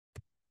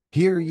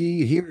Hear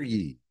ye, hear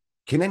ye.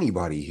 Can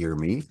anybody hear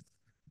me?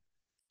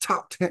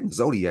 Top 10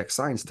 zodiac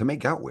signs to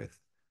make out with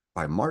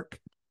by Mark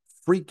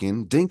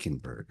freaking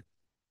Dinkenberg.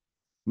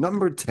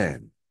 Number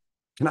 10.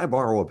 Can I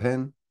borrow a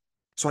pen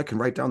so I can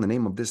write down the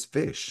name of this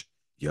fish?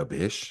 Ya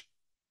bish.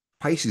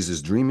 Pisces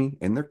is dreamy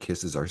and their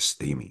kisses are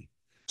steamy.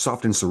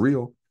 Soft and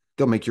surreal,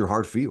 they'll make your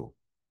heart feel.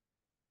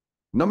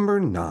 Number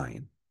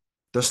 9.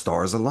 The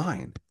stars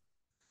align.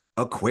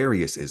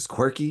 Aquarius is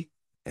quirky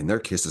and their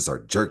kisses are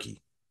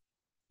jerky.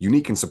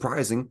 Unique and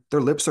surprising,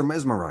 their lips are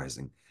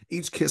mesmerizing.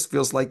 Each kiss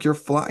feels like you're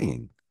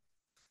flying.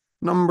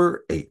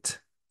 Number 8.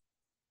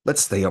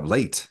 Let's stay up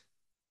late.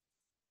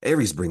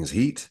 Aries brings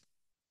heat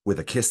with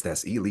a kiss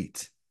that's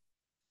elite.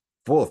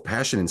 Full of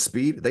passion and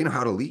speed, they know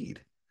how to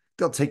lead.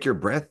 They'll take your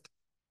breath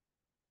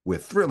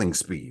with thrilling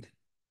speed.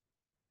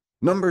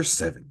 Number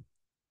 7.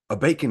 A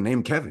bacon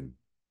named Kevin.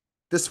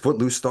 This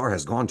footloose star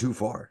has gone too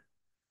far.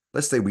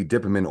 Let's say we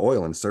dip him in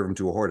oil and serve him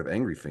to a horde of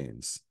angry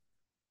fans.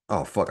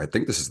 Oh, fuck, I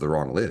think this is the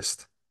wrong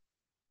list.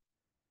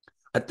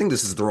 I think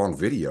this is the wrong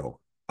video.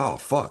 Oh,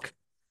 fuck.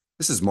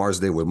 This is Mars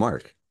Day with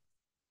Mark.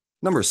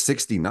 Number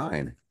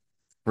 69.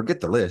 Forget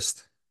the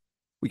list.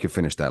 We can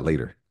finish that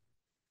later.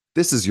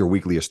 This is your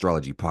weekly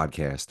astrology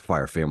podcast,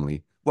 Fire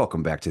Family.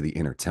 Welcome back to the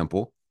Inner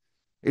Temple.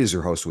 It is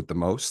your host with the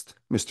most,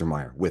 Mr.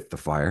 Meyer with the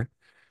fire.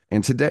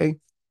 And today,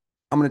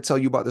 I'm going to tell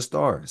you about the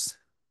stars.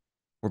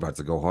 We're about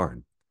to go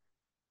hard.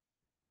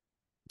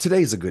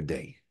 Today's a good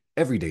day.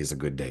 Every day is a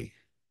good day.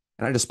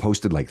 And I just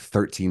posted like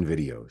 13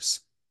 videos.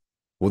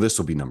 Well, this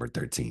will be number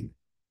 13,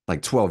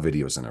 like 12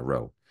 videos in a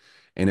row.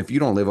 And if you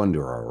don't live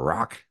under a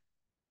rock,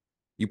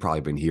 you've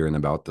probably been hearing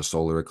about the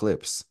solar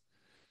eclipse.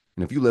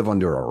 And if you live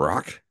under a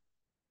rock,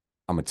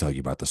 I'm going to tell you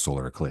about the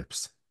solar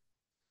eclipse.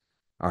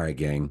 All right,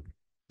 gang.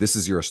 This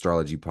is your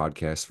astrology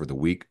podcast for the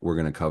week. We're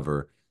going to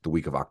cover the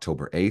week of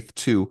October 8th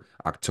to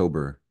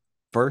October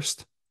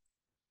 1st.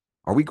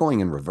 Are we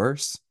going in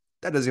reverse?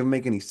 That doesn't even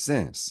make any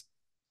sense.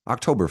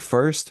 October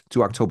 1st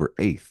to October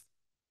 8th.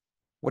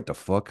 What the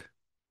fuck?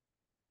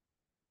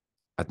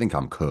 I think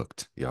I'm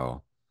cooked,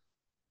 y'all,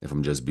 if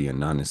I'm just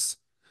being honest.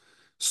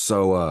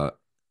 So,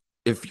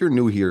 if you're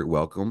new here,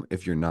 welcome.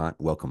 If you're not,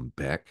 welcome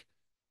back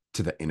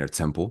to the Inner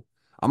Temple.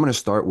 I'm going to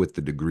start with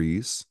the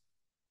degrees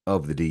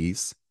of the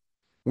D's.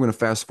 We're going to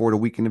fast forward a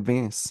week in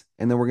advance,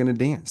 and then we're going to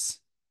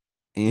dance.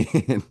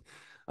 And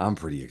I'm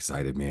pretty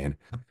excited, man.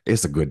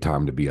 It's a good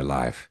time to be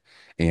alive.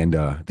 And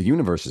the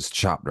universe is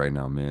chopped right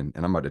now, man.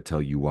 And I'm about to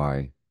tell you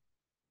why.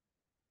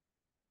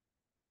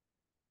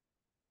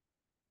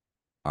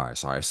 All right,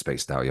 sorry, I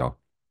spaced out, y'all.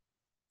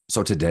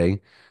 So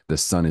today, the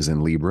sun is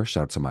in Libra.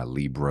 Shout out to my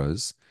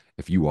Libras.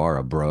 If you are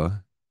a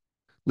bruh,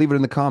 leave it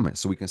in the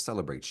comments so we can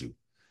celebrate you.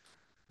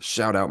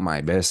 Shout out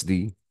my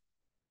bestie.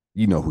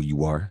 You know who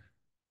you are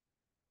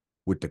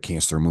with the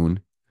Cancer moon.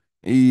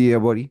 Yeah,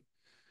 buddy.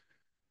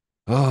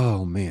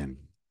 Oh, man.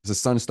 The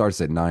sun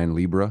starts at 9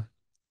 Libra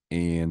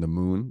and the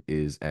moon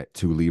is at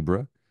 2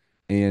 Libra.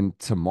 And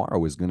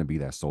tomorrow is going to be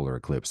that solar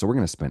eclipse. So we're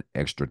going to spend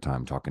extra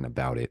time talking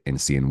about it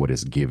and seeing what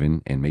is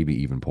given and maybe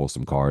even pull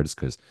some cards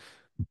because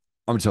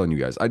I'm telling you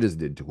guys, I just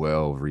did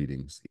 12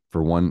 readings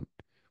for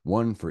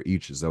one for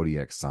each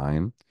zodiac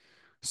sign.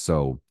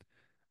 So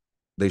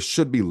they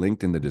should be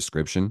linked in the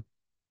description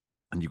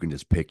and you can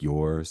just pick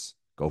yours.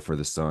 Go for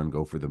the sun,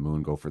 go for the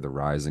moon, go for the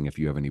rising. If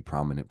you have any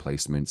prominent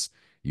placements,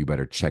 you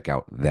better check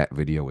out that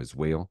video as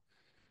well.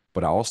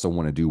 But I also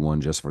want to do one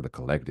just for the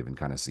collective and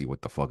kind of see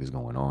what the fuck is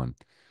going on.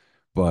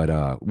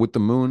 But with the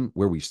moon,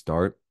 where we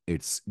start,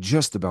 it's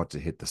just about to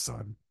hit the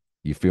sun.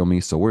 You feel me?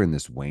 So we're in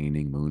this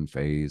waning moon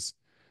phase.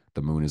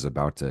 The moon is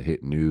about to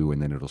hit new,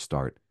 and then it'll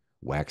start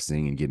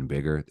waxing and getting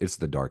bigger. It's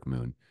the dark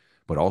moon.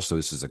 But also,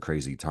 this is a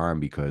crazy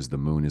time because the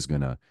moon is going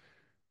to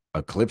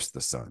eclipse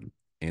the sun.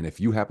 And if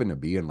you happen to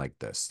be in like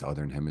the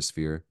southern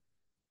hemisphere,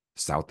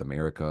 South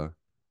America,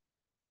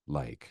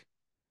 like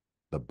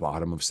the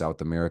bottom of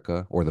South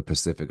America or the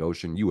Pacific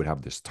Ocean, you would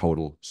have this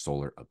total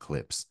solar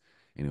eclipse.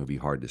 And it would be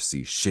hard to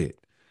see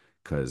shit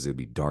because it'd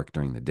be dark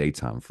during the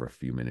daytime for a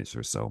few minutes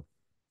or so.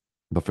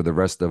 But for the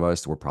rest of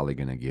us, we're probably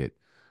going to get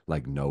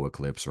like no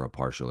eclipse or a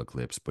partial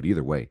eclipse. But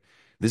either way,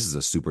 this is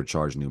a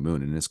supercharged new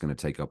moon and it's going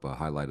to take up a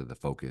highlight of the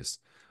focus,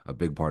 a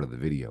big part of the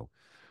video.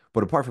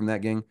 But apart from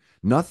that, gang,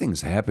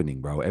 nothing's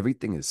happening, bro.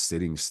 Everything is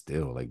sitting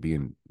still, like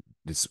being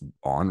this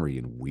ornery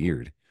and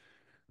weird.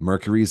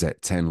 Mercury's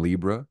at 10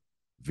 Libra.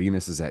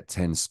 Venus is at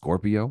 10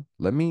 Scorpio.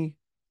 Let me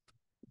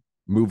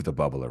move the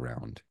bubble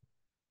around.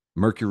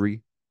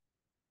 Mercury,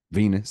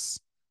 Venus,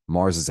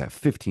 Mars is at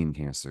 15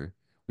 Cancer.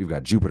 We've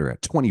got Jupiter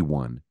at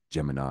 21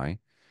 Gemini.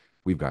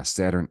 We've got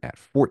Saturn at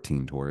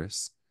 14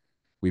 Taurus.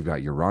 We've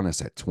got Uranus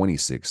at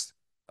 26.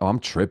 Oh, I'm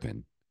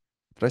tripping.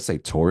 Did I say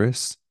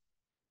Taurus?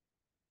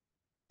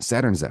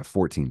 Saturn's at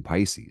 14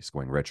 Pisces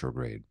going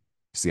retrograde.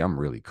 See, I'm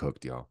really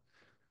cooked, y'all.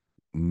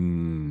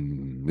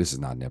 This is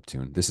not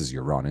Neptune. This is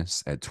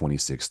Uranus at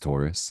 26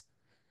 Taurus.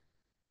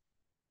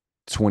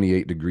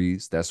 28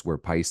 degrees. That's where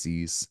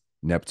Pisces,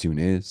 Neptune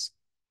is.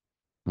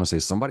 I'm gonna say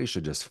somebody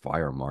should just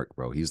fire Mark,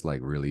 bro. He's like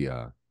really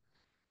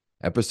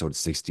episode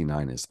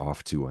 69 is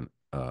off to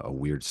a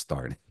weird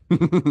start.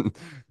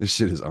 This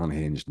shit is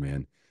unhinged,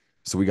 man.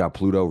 So we got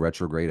Pluto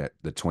retrograde at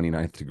the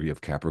 29th degree of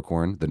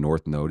Capricorn. The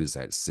North Node is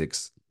at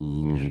 6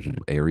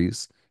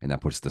 Aries, and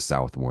that puts the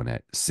South one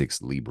at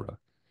 6 Libra.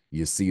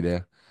 You see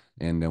that?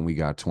 And then we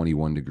got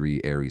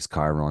 21-degree Aries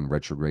Chiron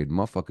retrograde.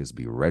 Motherfuckers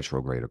be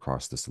retrograde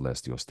across the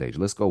celestial stage.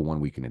 Let's go 1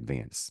 week in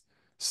advance.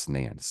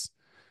 Snance.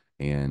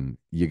 And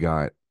you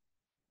got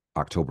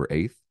October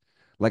 8th.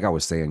 Like I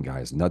was saying,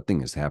 guys,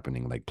 nothing is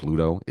happening. Like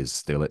Pluto is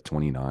still at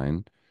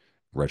 29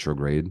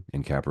 retrograde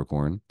in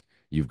Capricorn.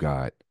 You've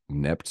got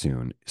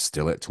Neptune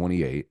still at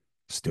 28,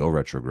 still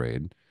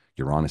retrograde.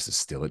 Uranus is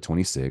still at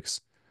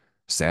 26.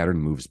 Saturn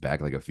moves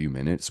back like a few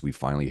minutes. We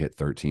finally hit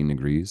 13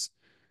 degrees.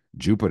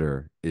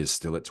 Jupiter is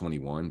still at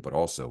 21, but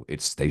also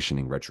it's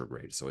stationing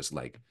retrograde. So it's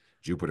like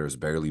Jupiter is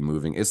barely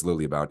moving. It's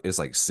literally it's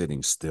like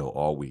sitting still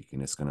all week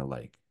and it's going to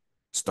like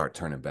start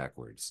turning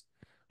backwards.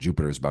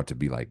 Jupiter is about to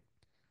be like,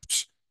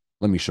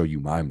 let me show you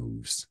my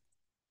moves.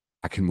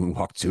 I can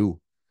moonwalk too.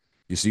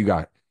 You see, you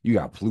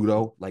got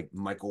Pluto, like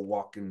Michael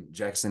walking,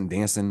 Jackson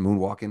dancing,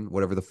 moonwalking,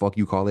 whatever the fuck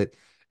you call it.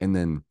 And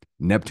then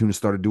Neptune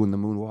started doing the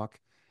moonwalk.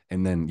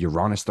 And then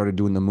Uranus started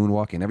doing the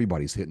moonwalk, and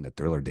everybody's hitting the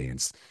Thriller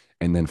dance.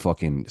 And then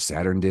fucking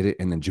Saturn did it.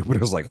 And then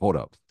Jupiter's like, hold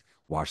up,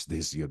 watch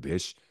this, you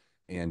bitch.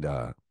 And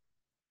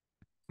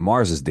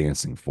Mars is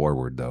dancing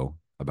forward though,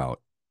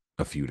 about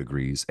a few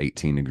degrees,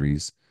 18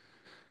 degrees.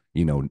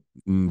 You know,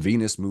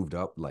 Venus moved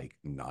up like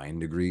 9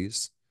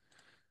 degrees.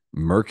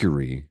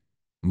 Mercury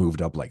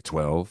moved up like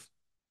 12,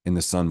 and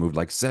the sun moved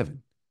like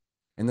 7.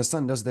 And the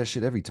sun does that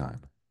shit every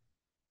time.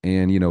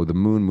 And, the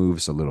moon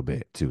moves a little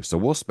bit too. So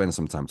we'll spend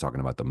some time talking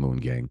about the moon,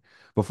 gang.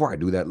 Before I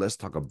do that, let's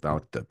talk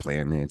about the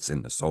planets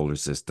and the solar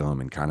system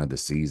and kind of the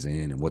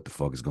season and what the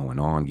fuck is going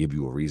on. Give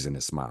you a reason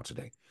to smile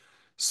today.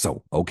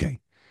 So, okay.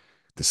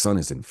 The sun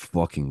is in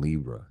fucking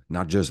Libra.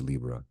 Not just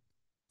Libra,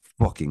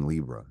 fucking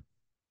Libra.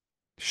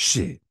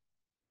 Shit.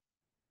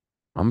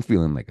 I'm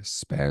feeling like a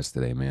spaz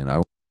today, man.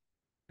 I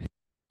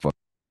fuck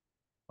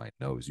my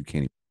nose. You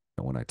can't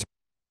even when I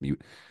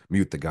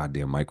mute the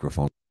goddamn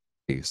microphone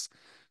case.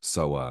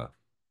 So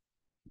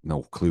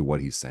no clue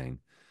what he's saying.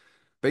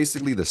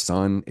 Basically, the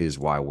sun is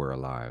why we're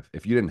alive.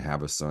 If you didn't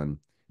have a sun,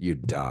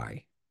 you'd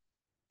die.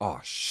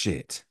 Oh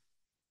shit.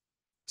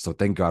 So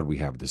thank God we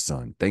have the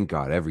sun. Thank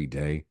God every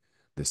day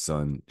the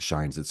sun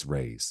shines its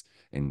rays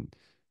and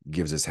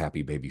gives us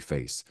happy baby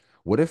face.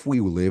 What if we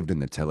lived in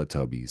the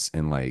Teletubbies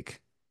and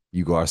like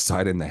you go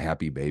outside and the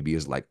happy baby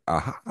is like,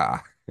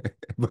 aha.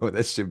 Bro,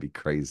 that should be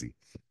crazy.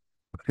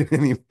 in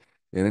any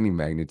in any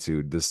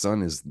magnitude, the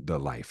sun is the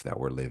life that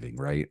we're living,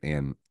 right?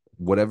 And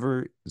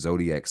whatever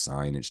zodiac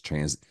sign it's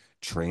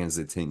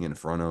transiting in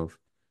front of,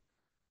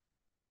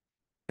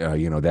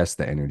 that's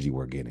the energy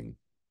we're getting.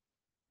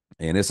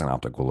 And it's an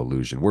optical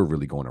illusion. We're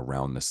really going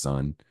around the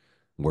sun.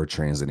 We're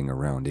transiting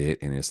around it,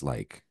 and it's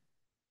like,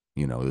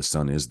 the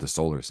sun is the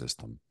solar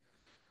system.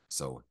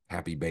 So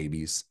happy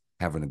babies,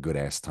 having a good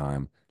ass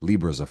time.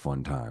 Libra's a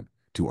fun time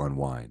to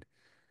unwind.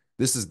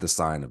 This is the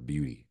sign of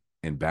beauty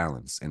and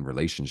balance in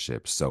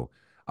relationships. So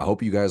I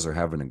hope you guys are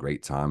having a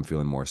great time,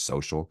 feeling more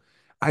social.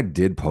 I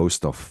did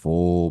post a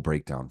full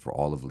breakdown for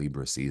all of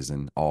Libra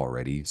season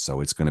already.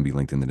 So it's going to be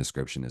linked in the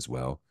description as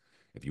well.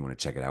 If you want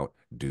to check it out,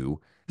 do.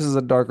 This is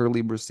a darker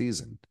Libra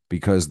season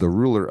because the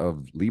ruler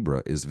of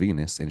Libra is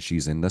Venus and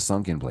she's in the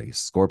sunken place,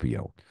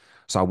 Scorpio.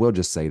 So I will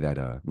just say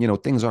that,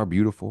 things are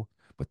beautiful,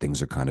 but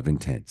things are kind of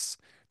intense.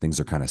 Things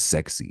are kind of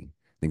sexy.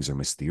 Things are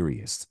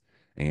mysterious.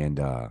 And,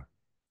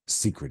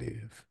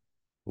 secretive.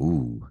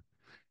 Ooh.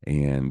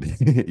 And,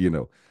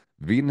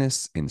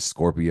 Venus in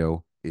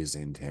Scorpio is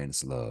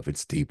intense love.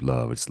 It's deep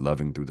love. It's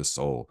loving through the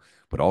soul.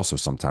 But also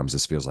sometimes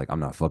this feels like I'm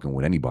not fucking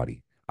with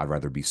anybody. I'd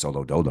rather be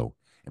solo dolo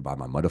and by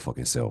my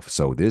motherfucking self.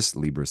 So this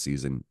Libra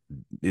season,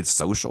 it's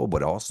social,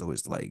 but also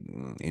it's like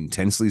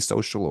intensely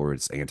social or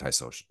it's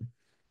antisocial.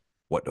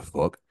 What the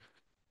fuck?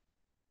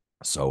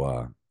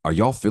 So are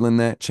y'all feeling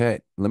that,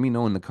 chat? Let me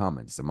know in the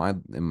comments. Am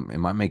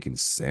I making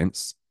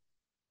sense?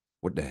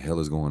 What the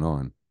hell is going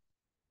on?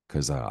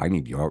 Because I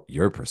need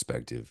your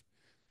perspective.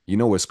 You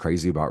know what's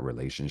crazy about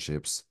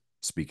relationships?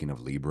 Speaking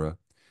of Libra,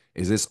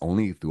 is this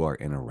only through our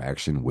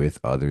interaction with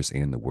others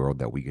and the world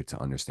that we get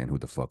to understand who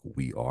the fuck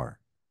we are?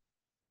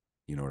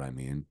 You know what I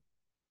mean?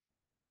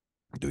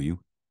 Do you?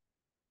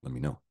 Let me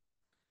know.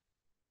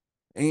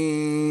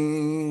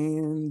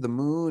 And the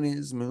moon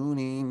is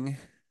mooning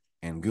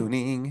and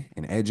gooning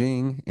and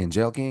edging and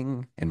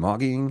jelking and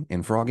mogging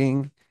and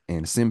frogging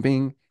and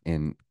simping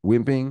and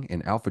wimping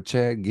and alpha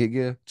Chad,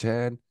 Giga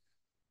Chad,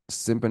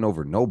 simping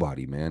over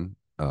nobody, man.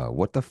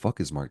 What the fuck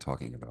is Mark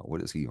talking about?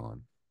 What is he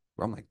on?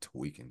 Bro, I'm like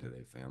tweaking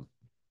today, fam.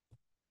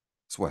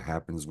 It's what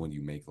happens when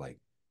you make like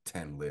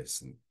 10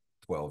 lists and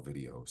 12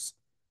 videos.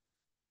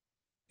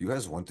 You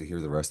guys want to hear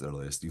the rest of the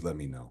list? You let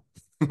me know.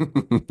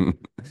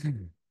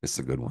 It's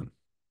a good one.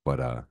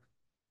 But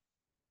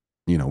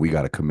we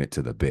got to commit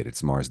to the bit.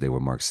 It's Mars Day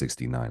with Mark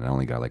 69. I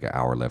only got like an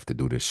hour left to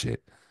do this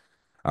shit.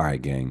 All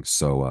right, gang.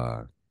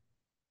 So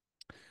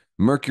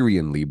Mercury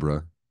in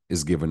Libra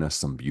is giving us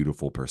some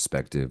beautiful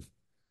perspective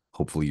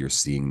Hopefully, you're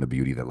seeing the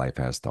beauty that life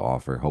has to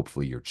offer.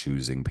 Hopefully, you're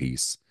choosing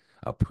peace,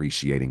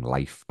 appreciating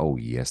life. Oh,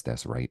 yes,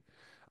 that's right.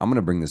 I'm going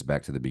to bring this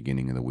back to the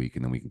beginning of the week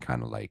and then we can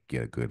kind of like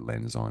get a good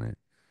lens on it.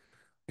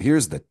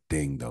 Here's the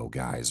thing, though,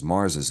 guys.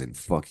 Mars is in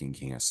fucking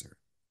Cancer.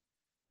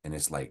 And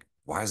it's like,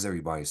 why is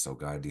everybody so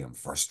goddamn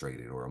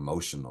frustrated or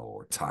emotional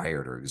or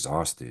tired or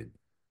exhausted?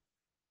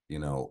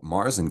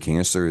 Mars in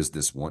Cancer is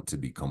this want to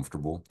be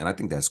comfortable. And I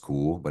think that's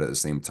cool. But at the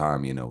same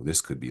time,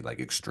 this could be like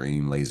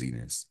extreme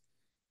laziness.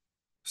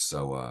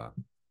 So,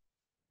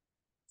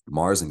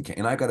 Mars and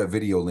and I got a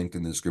video linked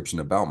in the description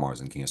about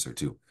Mars and Cancer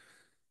too.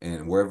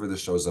 And wherever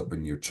this shows up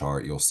in your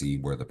chart, you'll see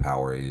where the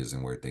power is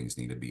and where things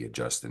need to be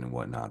adjusted and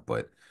whatnot.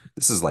 But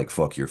this is like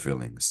fuck your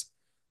feelings.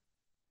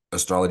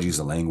 Astrology is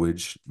a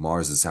language.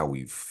 Mars is how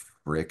we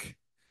frick,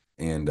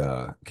 and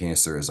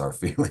Cancer is our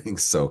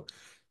feelings. So,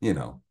 you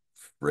know,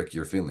 frick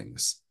your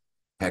feelings.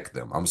 Heck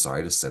them. I'm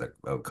sorry, I just said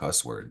a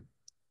cuss word.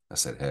 I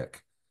said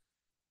heck.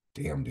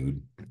 Damn,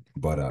 dude.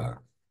 But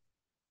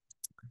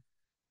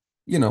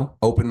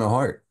open the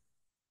heart.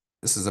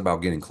 This is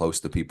about getting close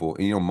to people.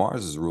 And,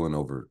 Mars is ruling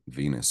over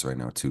Venus right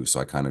now too. So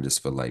I kind of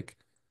just feel like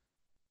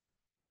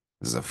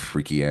this is a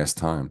freaky ass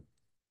time.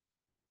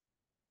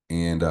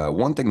 And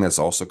one thing that's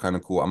also kind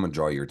of cool, I'm gonna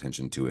draw your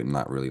attention to it and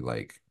not really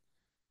like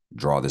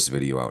draw this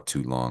video out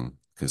too long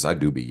because I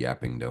do be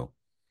yapping though.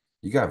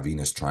 You got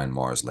Venus trying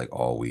Mars like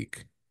all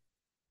week.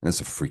 And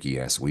it's a freaky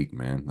ass week,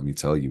 man. Let me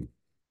tell you.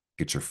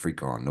 Get your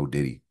freak on, no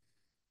diddy.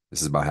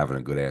 This is about having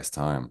a good ass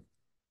time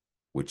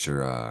with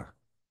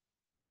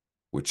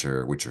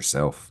with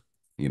yourself,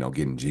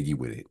 getting jiggy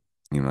with it.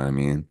 You know what I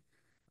mean?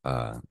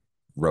 Uh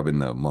Rubbing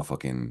the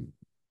motherfucking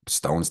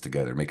stones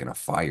together, making a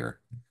fire,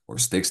 or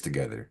sticks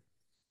together,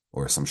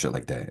 or some shit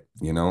like that,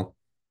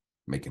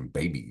 making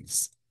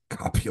babies,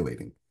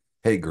 copulating.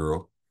 Hey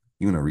girl,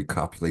 you wanna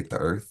recopulate the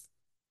earth?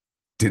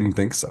 Didn't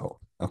think so.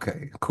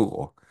 Okay,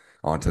 cool.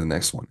 On to the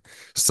next one.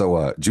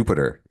 So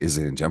Jupiter is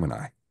in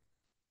Gemini.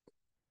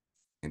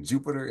 And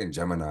Jupiter in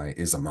Gemini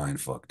is a mind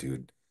fuck,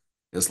 dude.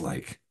 It's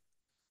like,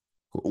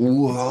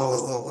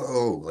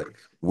 whoa, like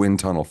wind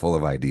tunnel full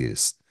of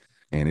ideas.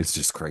 And it's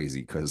just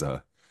crazy because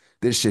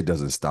this shit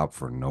doesn't stop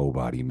for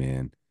nobody,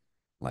 man.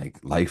 Like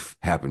life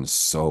happens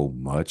so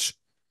much.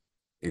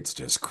 It's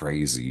just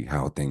crazy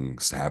how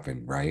things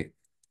happen, right?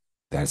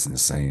 That's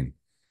insane.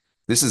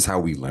 This is how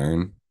we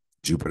learn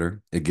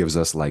Jupiter. It gives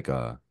us like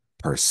a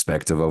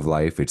perspective of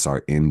life. It's our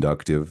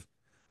inductive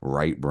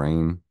right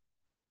brain.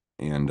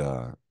 And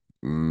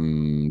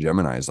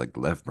Gemini is like the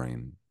left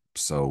brain.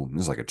 So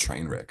it's like a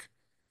train wreck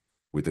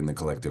within the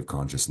collective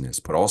consciousness,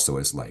 but also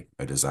it's like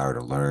a desire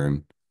to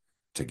learn,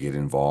 to get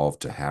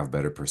involved, to have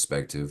better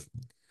perspective.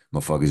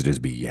 Motherfuckers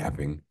just be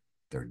yapping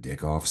their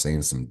dick off,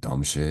 saying some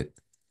dumb shit,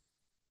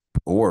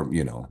 or,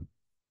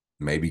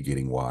 maybe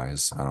getting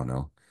wise. I don't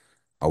know.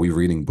 Are we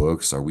reading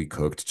books? Are we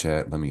cooked,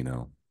 chat? Let me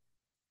know.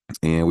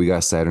 And we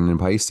got Saturn in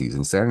Pisces,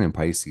 and Saturn in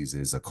Pisces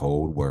is a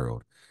cold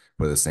world.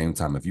 But at the same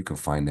time, if you can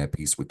find that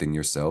peace within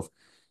yourself,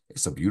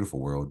 it's a beautiful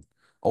world.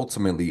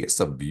 Ultimately, it's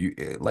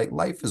like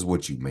life is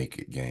what you make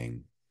it,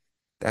 gang.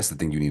 That's the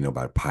thing you need to know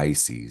about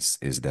Pisces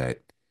is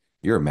that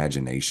your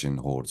imagination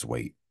holds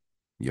weight.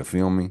 You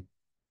feel me?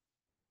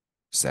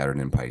 Saturn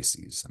in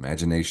Pisces.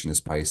 Imagination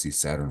is Pisces.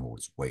 Saturn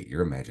holds weight.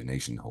 Your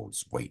imagination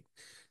holds weight.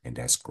 And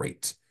that's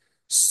great.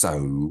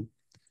 So,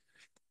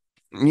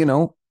 you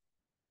know,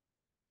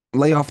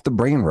 lay off the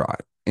brain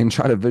rot and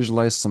try to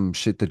visualize some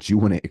shit that you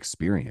want to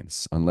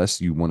experience. Unless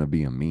you want to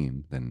be a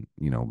meme, then,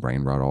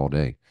 brain rot all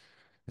day.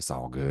 It's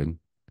all good.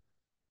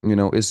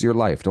 It's your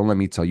life. Don't let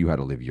me tell you how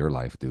to live your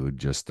life, dude.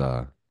 Just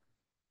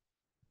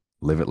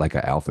live it like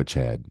an alpha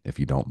chad if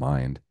you don't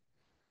mind.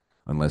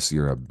 Unless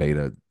you're a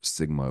beta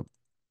sigma.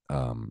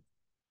 Um,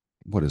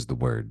 what is the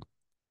word?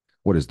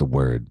 What is the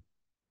word?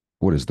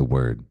 What is the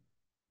word?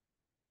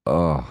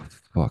 Oh,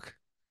 fuck.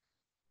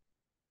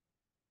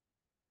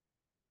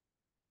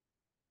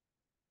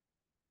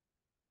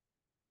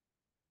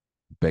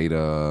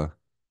 Beta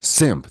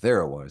simp. There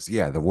it was.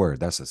 Yeah, the word.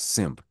 That's a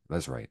simp.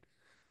 That's right.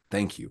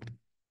 Thank you.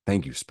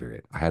 Thank you,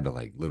 Spirit. I had to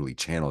like literally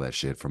channel that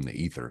shit from the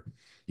ether.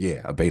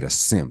 Yeah, a beta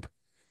simp.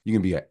 You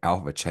can be an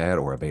alpha chad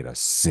or a beta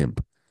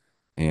simp.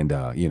 And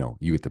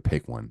you get to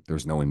pick one.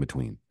 There's no in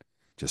between.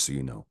 Just so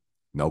you know.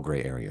 No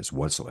gray areas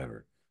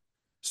whatsoever.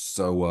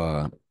 So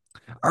I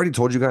already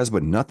told you guys,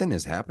 but nothing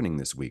is happening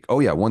this week. Oh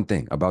yeah, one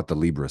thing about the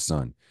Libra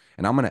Sun,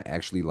 and I'm gonna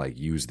actually like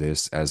use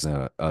this as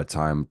a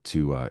time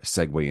to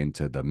segue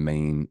into the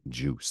main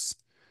juice,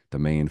 the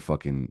main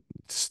fucking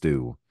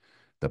stew,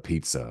 the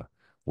pizza,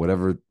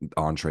 whatever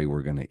entree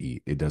we're gonna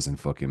eat. It doesn't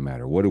fucking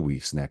matter. What are we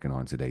snacking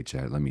on today,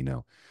 Chad? Let me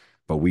know.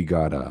 But we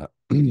got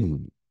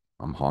I'm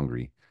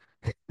hungry.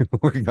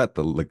 We got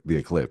the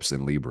eclipse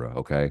in Libra,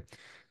 okay?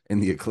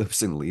 And the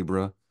eclipse in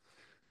Libra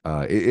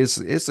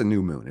it's a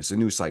new moon. It's a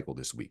new cycle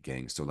this week,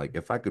 gang. So like,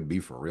 if I could be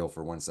for real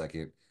for 1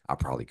 second, I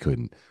probably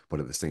couldn't. But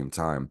at the same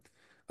time,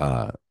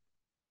 uh,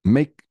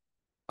 make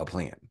a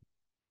plan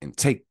and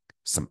take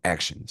some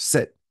action.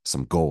 Set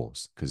some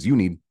goals because you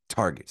need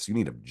targets. You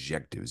need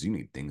objectives. You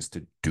need things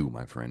to do,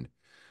 my friend.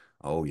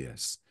 Oh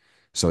yes.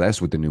 So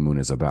that's what the new moon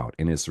is about.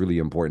 And it's really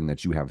important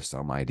that you have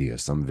some idea,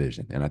 some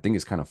vision. And I think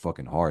it's kind of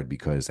fucking hard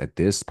because at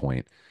this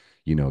point,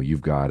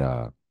 you've got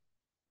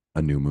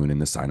a new moon in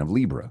the sign of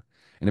Libra.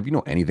 And if you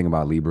know anything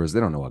about Libras, they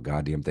don't know a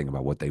goddamn thing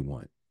about what they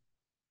want.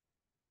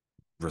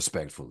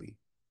 Respectfully.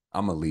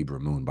 I'm a Libra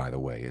moon, by the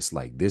way. It's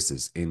like this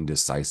is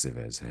indecisive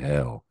as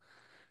hell.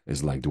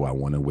 It's like, do I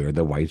want to wear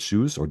the white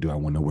shoes or do I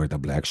want to wear the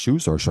black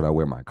shoes? Or should I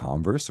wear my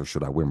Converse or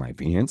should I wear my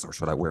Vans or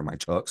should I wear my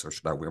Chucks or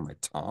should I wear my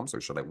Toms or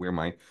should I wear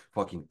my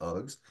fucking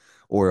Uggs?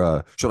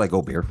 Or should I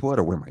go barefoot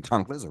or wear my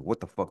tonkless or what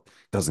the fuck?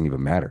 Doesn't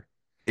even matter.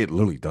 It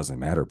literally doesn't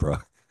matter, bro.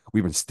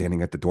 We've been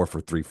standing at the door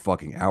for 3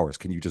 fucking hours.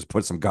 Can you just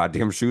put some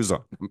goddamn shoes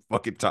on? I'm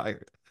fucking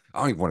tired.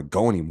 I don't even want to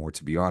go anymore,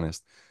 to be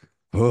honest.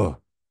 Ugh.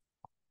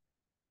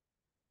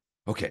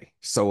 Okay,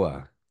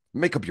 so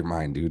make up your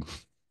mind, dude.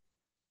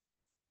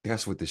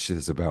 That's what this shit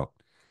is about.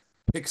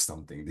 Pick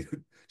something,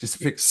 dude. Just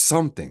pick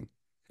something.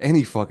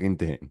 Any fucking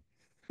thing.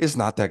 It's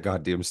not that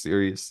goddamn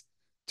serious.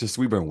 Just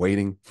we've been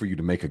waiting for you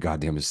to make a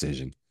goddamn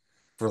decision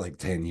for like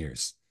 10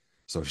 years.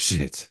 So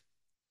shit.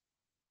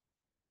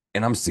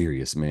 And I'm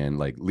serious, man.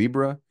 Like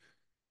Libra,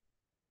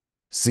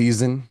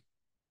 season,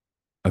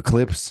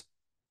 eclipse.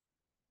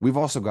 We've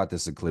also got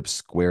this eclipse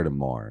square to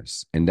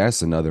Mars. And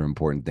that's another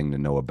important thing to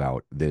know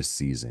about this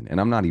season. And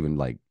I'm not even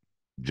like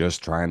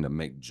just trying to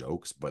make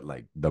jokes, but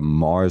like the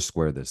Mars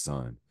square the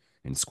sun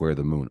and square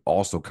the moon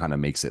also kind of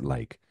makes it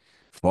like,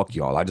 fuck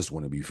y'all. I just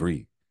want to be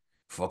free.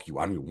 Fuck you.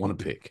 I don't even want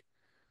to pick.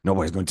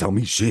 Nobody's going to tell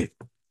me shit.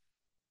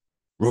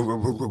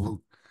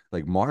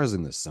 Like Mars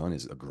and the sun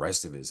is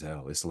aggressive as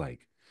hell. It's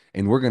like,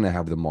 and we're going to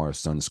have the Mars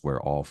sun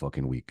square all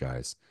fucking week,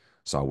 guys.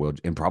 So I will,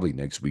 and probably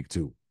next week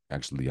too.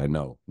 Actually, I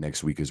know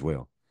next week as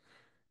well.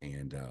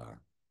 And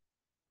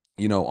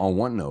on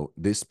one note,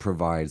 this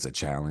provides a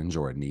challenge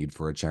or a need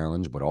for a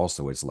challenge, but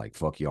also it's like,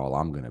 fuck y'all,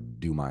 I'm gonna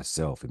do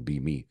myself and be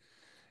me.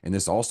 And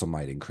this also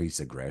might increase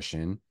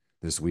aggression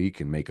this week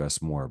and make us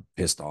more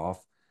pissed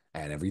off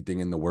at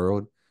everything in the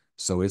world.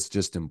 So it's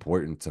just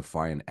important to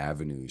find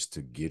avenues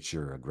to get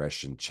your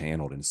aggression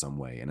channeled in some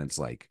way. And it's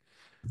like,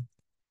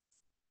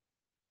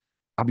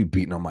 I'll be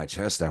beating on my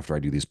chest after I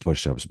do these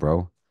push-ups,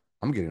 bro.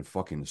 I'm getting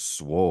fucking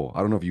swole. I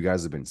don't know if you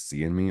guys have been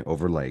seeing me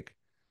over like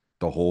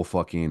the whole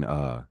fucking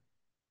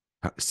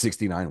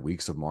 69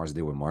 weeks of Mars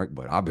Day with Mark,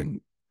 but I've been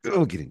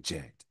getting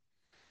jacked.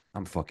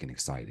 I'm fucking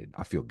excited.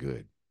 I feel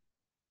good.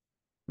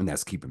 And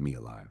that's keeping me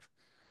alive.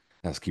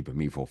 That's keeping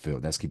me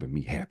fulfilled. That's keeping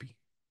me happy.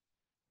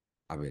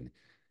 I've been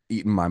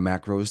eating my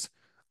macros.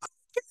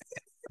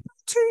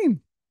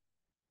 Team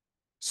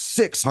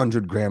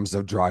 600 grams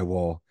of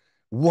drywall,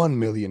 1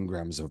 million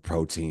grams of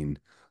protein.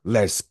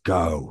 Let's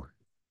go.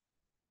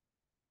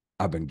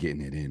 I've been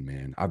getting it in,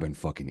 man. I've been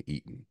fucking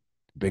eating.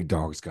 Big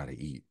dogs got to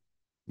eat.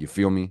 You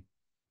feel me?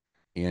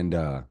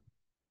 And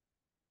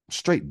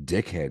straight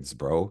dickheads,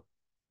 bro.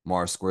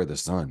 Mars square the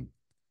sun.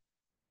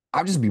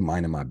 I'll just be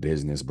minding my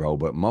business, bro.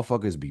 But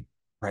motherfuckers be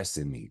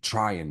pressing me,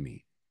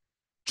 trying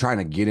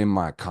to get in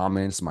my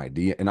comments, my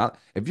DM. And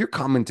if you're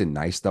commenting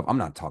nice stuff, I'm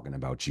not talking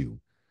about you.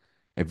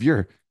 If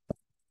you're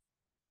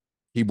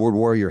keyboard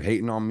warrior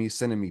hating on me,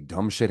 sending me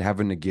dumb shit,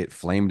 having to get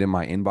flamed in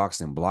my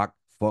inbox and blocked,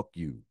 fuck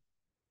you.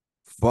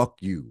 Fuck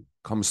you.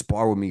 Come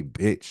spar with me,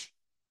 bitch.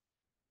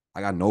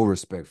 I got no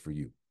respect for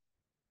you.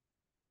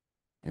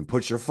 And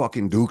put your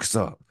fucking dukes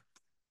up.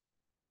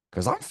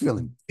 Cause I'm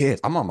feeling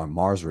pissed. I'm on my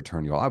Mars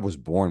return, y'all. I was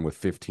born with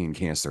 15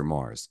 Cancer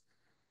Mars.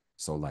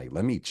 So like,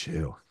 let me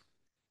chill.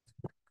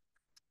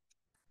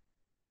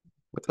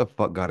 What the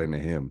fuck got into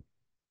him?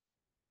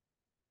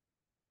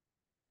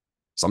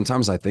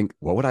 Sometimes I think,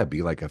 what would I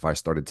be like if I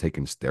started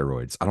taking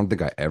steroids? I don't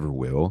think I ever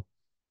will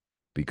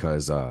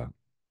because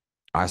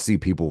I see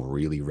people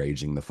really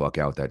raging the fuck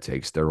out that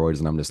take steroids,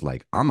 and I'm just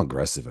like, I'm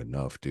aggressive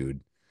enough,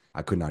 dude.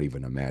 I could not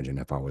even imagine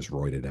if I was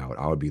roided out.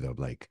 I would be the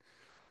like,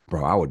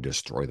 bro, I would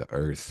destroy the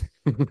earth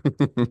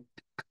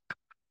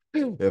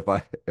if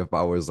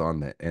I was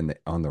on the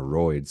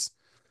roids.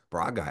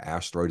 Bro, I got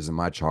asteroids in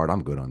my chart.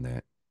 I'm good on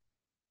that.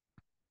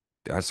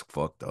 That's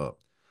fucked up.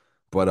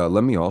 But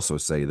let me also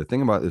say the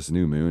thing about this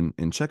new moon,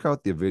 and check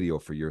out the video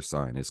for your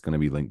sign. It's going to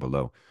be linked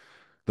below.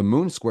 The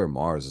moon square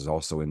Mars is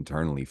also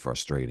internally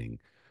frustrating,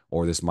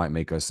 or this might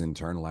make us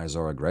internalize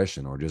our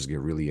aggression or just get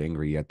really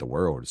angry at the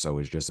world. So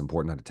it's just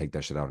important not to take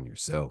that shit out on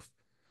yourself.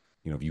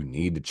 If you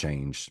need to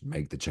change,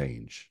 make the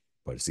change,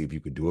 but see if you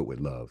could do it with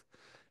love.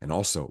 And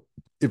also,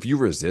 if you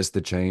resist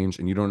the change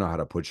and you don't know how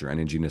to put your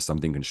energy into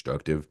something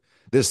constructive,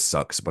 this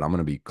sucks, but I'm going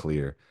to be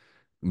clear.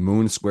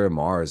 Moon square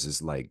Mars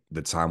is like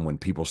the time when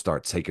people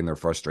start taking their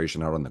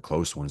frustration out on the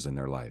close ones in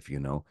their life,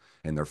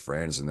 and their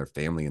friends and their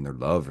family and their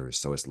lovers.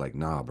 So it's like,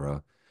 nah,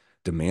 bro,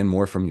 demand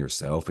more from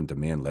yourself and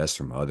demand less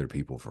from other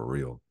people for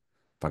real.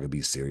 If I could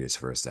be serious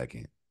for a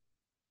second.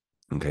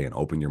 Okay. And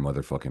open your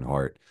motherfucking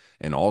heart.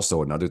 And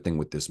also another thing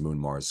with this Moon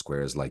Mars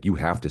square is like, you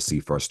have to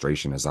see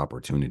frustration as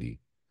opportunity.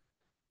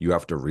 You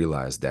have to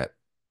realize that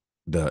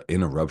the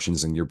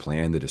interruptions in your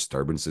plan, the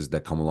disturbances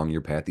that come along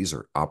your path, these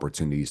are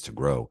opportunities to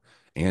grow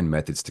and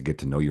methods to get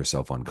to know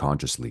yourself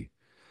unconsciously,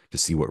 to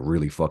see what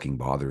really fucking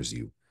bothers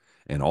you.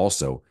 And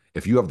also,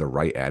 if you have the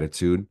right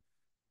attitude,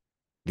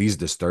 These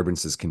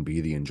disturbances can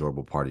be the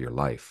enjoyable part of your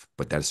life,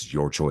 but that's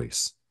your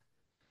choice,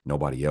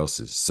 nobody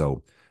else's.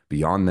 So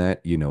beyond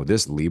that,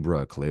 this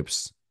Libra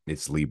eclipse,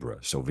 it's Libra,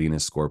 so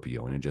Venus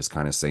Scorpio, and it just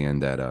kind of saying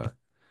that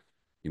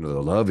the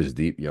love is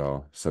deep,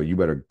 y'all. So you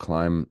better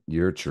climb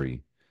your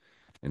tree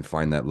and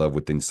find that love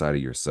within inside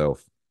of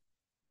yourself.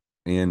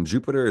 And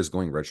Jupiter is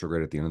going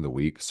retrograde at the end of the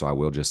week, so I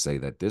will just say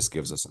that this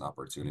gives us an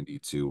opportunity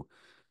to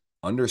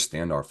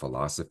understand our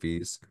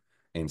philosophies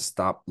and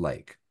stop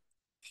like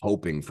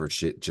hoping for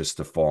shit just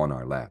to fall in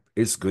our lap.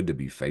 It's good to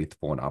be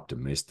faithful and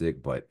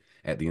optimistic, but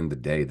at the end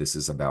of the day, this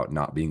is about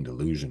not being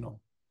delusional.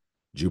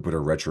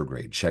 Jupiter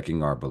retrograde,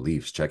 checking our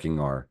beliefs,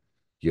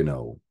 you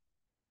know,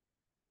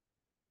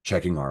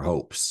 checking our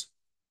hopes.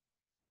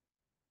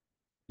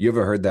 You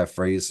ever heard that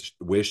phrase,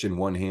 wish in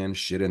one hand,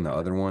 shit in the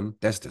other one?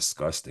 That's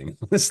disgusting,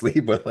 honestly,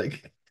 but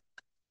like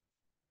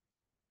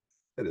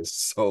it is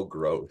so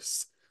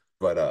gross.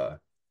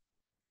 But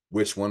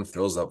which one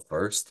fills up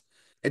first?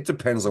 It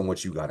depends on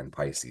what you got in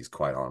Pisces,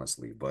 quite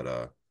honestly.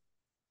 But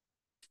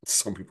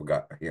some people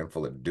got a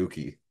handful of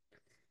dookie.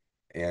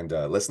 And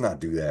let's not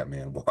do that,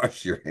 man.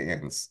 Wash your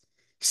hands.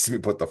 See me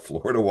put the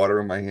Florida water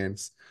in my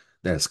hands.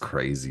 That's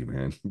crazy,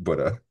 man.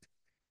 But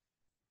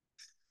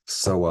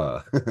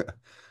so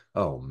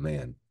oh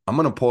man. I'm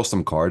gonna pull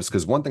some cards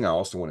because one thing I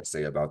also want to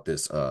say about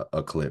this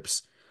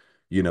eclipse,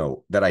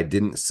 that I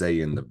didn't say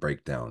in the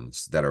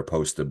breakdowns that are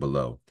posted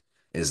below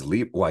is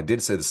well, I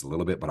did say this a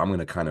little bit, but I'm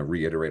gonna kind of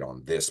reiterate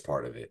on this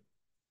part of it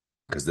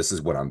because this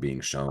is what I'm being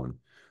shown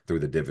through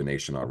the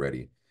divination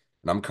already.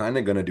 And I'm kind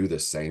of going to do the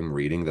same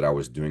reading that I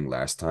was doing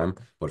last time,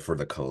 but for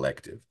the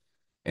collective.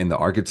 And the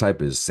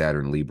archetype is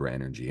Saturn Libra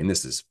energy. And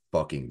this is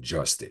fucking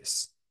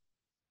justice.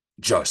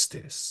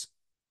 Justice.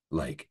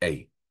 Like,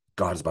 hey,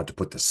 God's about to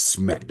put the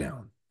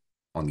smackdown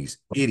on these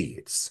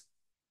idiots,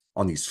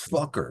 on these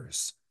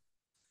fuckers,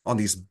 on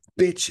these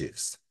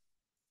bitches.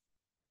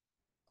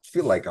 I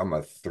feel like I'm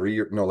a 3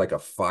 year, no, like a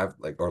 5,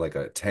 like, or like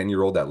a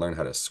 10-year-old that learned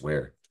how to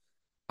swear.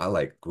 I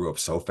like grew up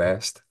so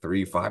fast,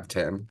 3, 5,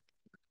 10.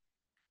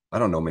 I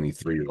don't know many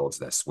 3-year-olds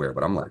that swear,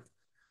 but I'm like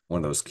one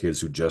of those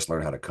kids who just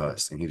learned how to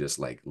cuss and he just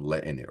like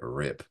letting it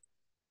rip.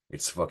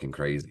 It's fucking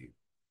crazy.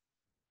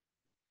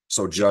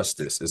 So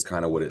justice is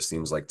kind of what it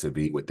seems like to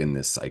be within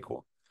this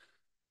cycle.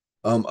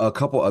 A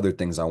couple other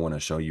things I want to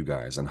show you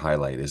guys and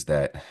highlight is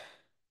that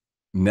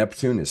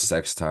Neptune is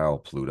sextile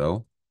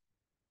Pluto.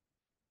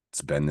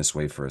 It's been this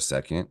way for a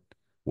second.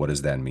 What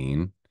does that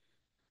mean?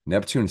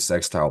 Neptune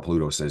sextile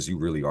Pluto says you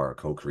really are a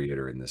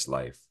co-creator in this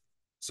life.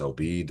 So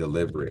be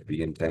deliberate,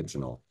 be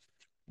intentional.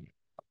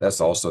 That's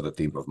also the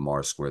theme of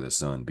Mars square the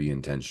sun. Be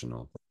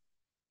intentional.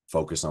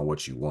 Focus on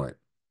what you want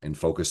and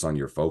focus on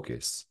your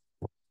focus.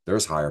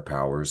 There's higher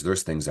powers.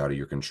 There's things out of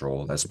your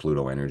control. That's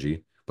Pluto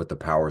energy, but the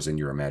power's in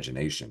your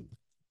imagination.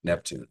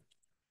 Neptune.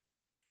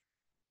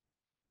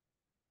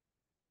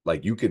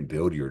 Like you can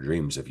build your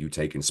dreams if you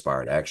take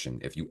inspired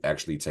action, if you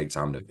actually take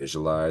time to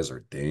visualize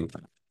or think.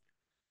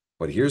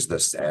 But here's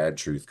the sad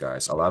truth,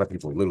 guys. A lot of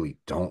people literally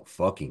don't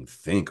fucking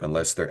think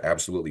unless they're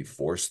absolutely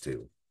forced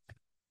to.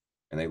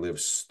 And they live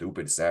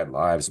stupid, sad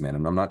lives, man.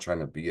 And I'm not trying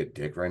to be a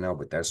dick right now,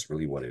 but that's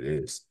really what it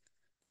is.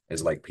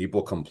 Is like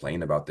people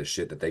complain about the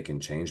shit that they can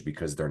change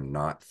because they're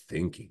not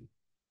thinking.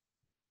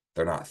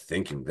 They're not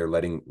thinking. They're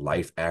letting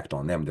life act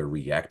on them. They're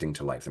reacting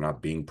to life. They're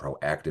not being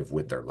proactive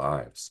with their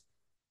lives.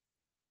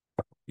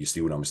 You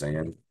see what I'm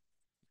saying?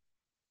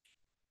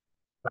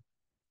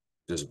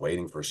 Just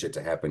waiting for shit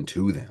to happen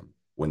to them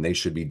when they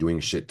should be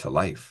doing shit to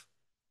life.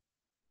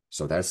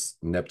 So that's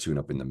Neptune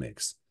up in the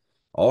mix.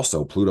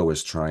 Also, Pluto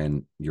is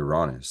trying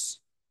Uranus.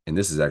 And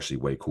this is actually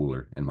way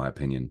cooler, in my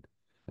opinion.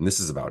 And this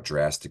is about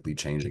drastically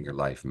changing your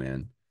life,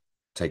 man.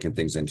 Taking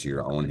things into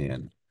your own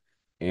hand.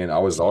 And I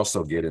was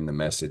also getting the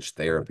message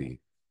therapy,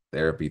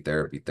 therapy,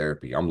 therapy,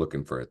 therapy. I'm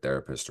looking for a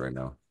therapist right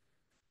now.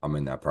 I'm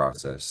in that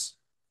process.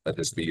 Let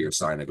this be your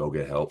sign to go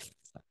get help.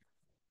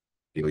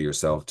 Heal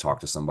yourself, talk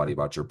to somebody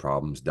about your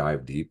problems,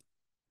 dive deep,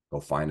 go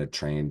find a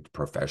trained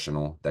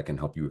professional that can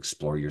help you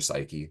explore your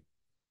psyche,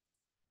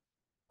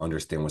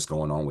 understand what's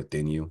going on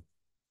within you.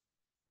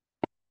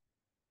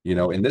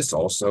 And this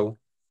also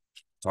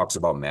talks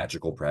about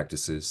magical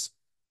practices,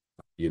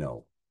 you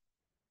know,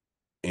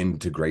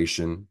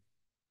 integration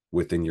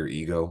within your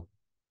ego,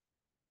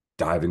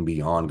 diving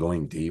beyond,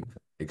 going deep,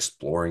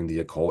 exploring the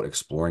occult,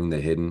 exploring the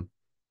hidden,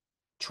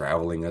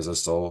 traveling as a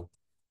soul,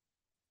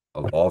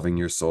 evolving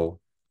your soul,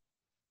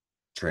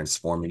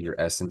 transforming your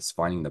essence,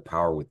 finding the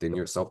power within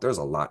yourself. There's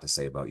a lot to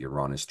say about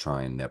Uranus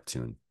trine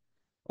Neptune,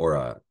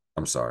 or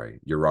I'm sorry,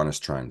 Uranus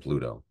trine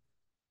Pluto.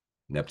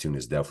 Neptune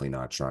is definitely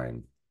not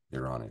trine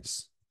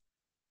Uranus.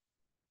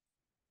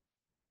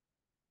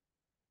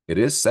 It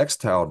is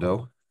sextile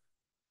though.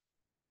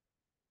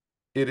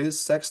 It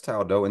is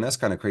sextile though, and that's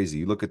kind of crazy.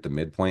 You look at the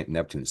midpoint,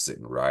 Neptune's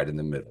sitting right in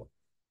the middle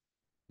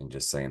and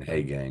just saying,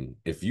 hey, gang,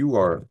 if you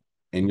are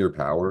in your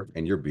power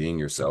and you're being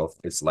yourself,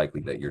 it's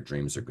likely that your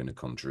dreams are going to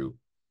come true.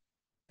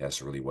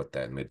 That's really what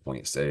that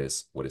midpoint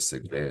says, what it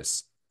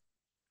suggests.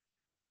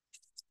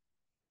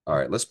 All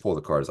right, let's pull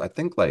the cards. I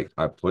think like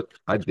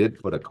I did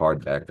put a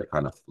card back that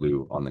kind of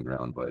flew on the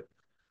ground, but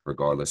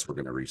Regardless, we're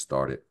gonna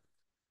restart it.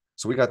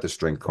 So we got the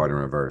strength card in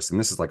reverse, and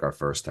this is like our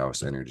first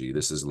house energy.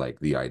 This is like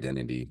the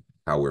identity,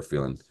 how we're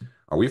feeling.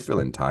 Are we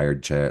feeling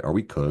tired, chat? Are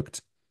we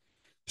cooked?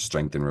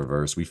 Strength in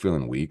reverse. We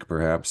feeling weak,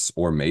 perhaps,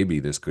 or maybe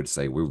this could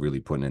say we're really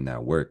putting in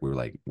that work.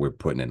 We're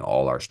putting in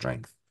all our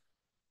strength,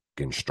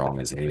 getting strong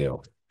as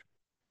hell.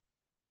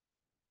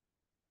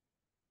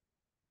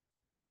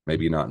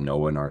 Maybe not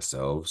knowing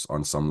ourselves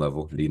on some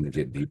level, needing to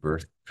get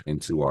deeper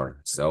into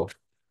ourself.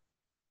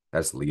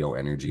 That's Leo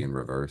energy in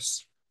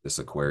reverse. This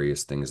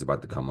Aquarius thing is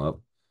about to come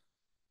up.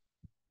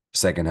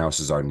 Second house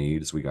is our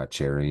needs. We got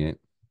Chariot.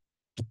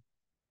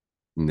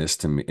 And this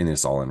to me, and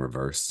it's all in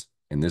reverse.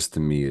 And this to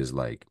me is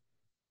like,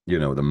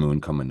 the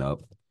moon coming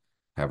up,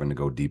 having to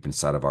go deep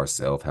inside of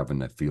ourselves, having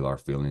to feel our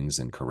feelings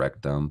and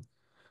correct them,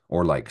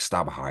 or like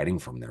stop hiding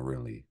from them,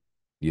 really,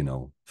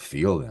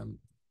 feel them.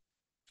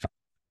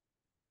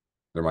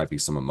 There might be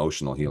some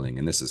emotional healing.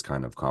 And this is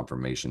kind of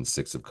confirmation,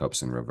 Six of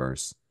Cups in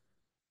reverse.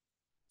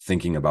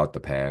 Thinking about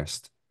the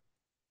past.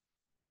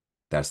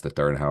 That's the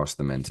third house,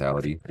 the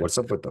mentality. What's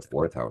up with the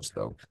fourth house,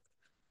 though?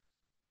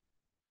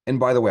 And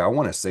by the way, I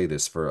want to say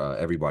this for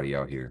everybody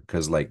out here,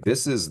 because like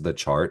this is the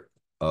chart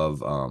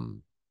of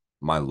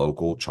my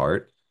local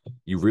chart.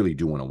 You really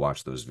do want to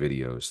watch those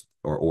videos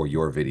or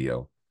your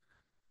video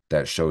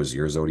that shows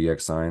your zodiac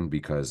sign,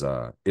 because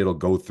it'll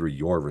go through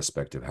your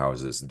respective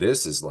houses.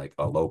 This is like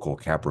a local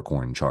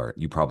Capricorn chart.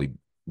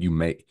 You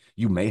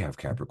may have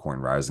Capricorn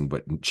rising,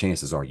 but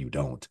chances are you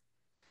don't.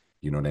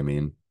 You know what I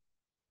mean?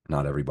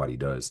 Not everybody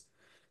does.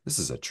 This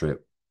is a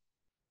trip.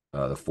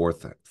 The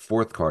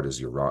fourth card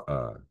is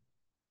your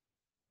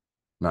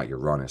not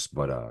Uranus,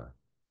 but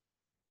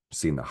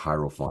seeing the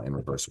Hierophant in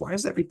reverse. Why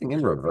is everything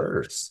in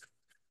reverse?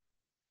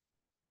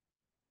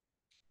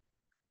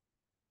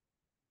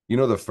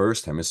 The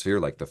first hemisphere,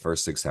 like the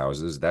first six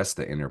houses, that's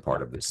the inner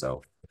part of the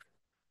self.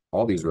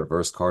 All these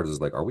reverse cards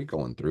is like, are we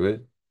going through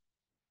it?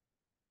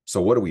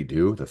 So what do we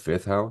do? The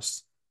fifth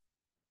house,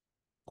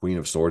 Queen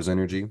of Swords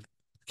energy.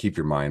 Keep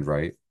your mind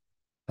right.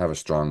 Have a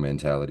strong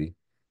mentality.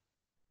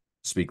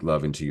 Speak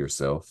love into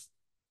yourself.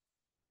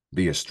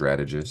 Be a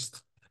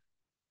strategist.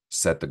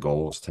 Set the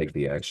goals. Take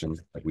the action,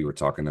 like we were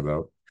talking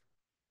about.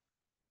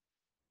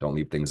 Don't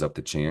leave things up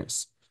to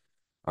chance.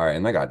 All right,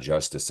 and I got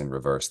justice in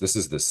reverse. This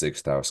is the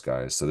sixth house,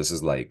 guys. So this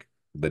is like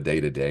the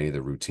day-to-day,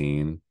 the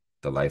routine,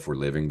 the life we're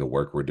living, the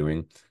work we're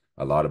doing.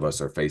 A lot of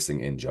us are facing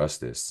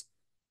injustice.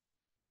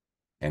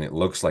 And it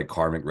looks like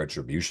karmic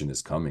retribution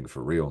is coming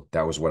for real.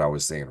 That was what I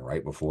was saying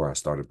right before I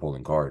started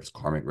pulling cards.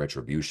 Karmic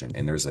retribution.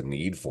 And there's a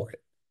need for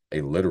it.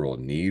 A literal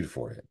need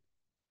for it.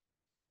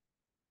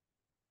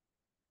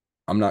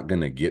 I'm not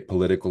gonna get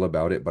political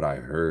about it, but I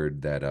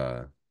heard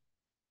that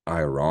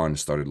Iran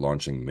started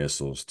launching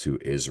missiles to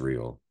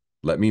Israel.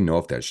 Let me know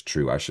if that's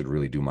true. I should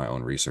really do my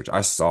own research. I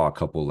saw a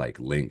couple like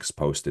links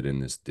posted in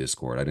this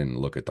Discord. I didn't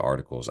look at the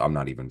articles. I'm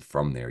not even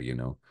from there,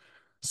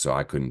 so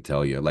I couldn't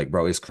tell you. Like,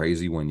 bro, it's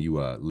crazy when you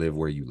live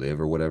where you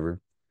live or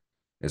whatever.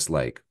 It's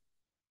like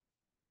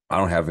I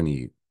don't have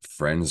any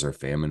friends or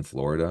fam in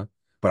Florida,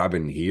 but I've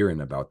been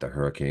hearing about the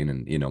hurricane,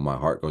 and my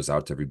heart goes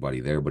out to everybody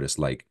there. But it's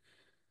like,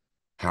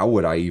 how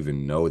would I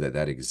even know that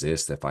that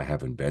exists if I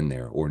haven't been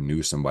there or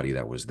knew somebody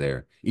that was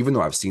there, even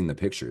though I've seen the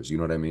pictures? You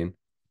know what I mean?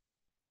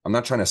 I'm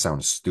not trying to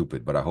sound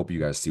stupid, but I hope you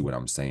guys see what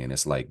I'm saying.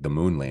 It's like the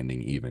moon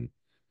landing, even.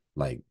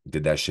 Like,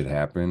 did that shit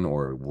happen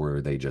or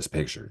were they just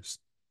pictures?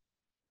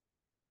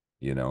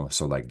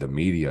 So like the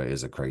media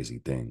is a crazy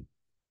thing.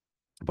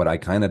 But I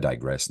kind of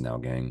digress now,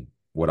 gang.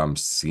 What I'm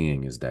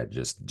seeing is that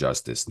just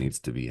justice needs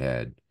to be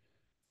had,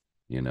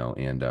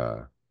 and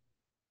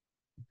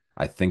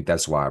I think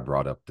that's why I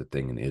brought up the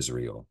thing in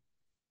Israel.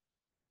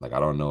 Like, I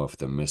don't know if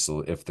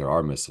there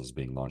are missiles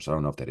being launched, I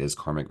don't know if that is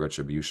karmic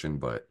retribution,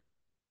 but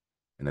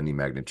in any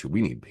magnitude,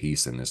 we need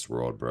peace in this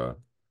world, bro.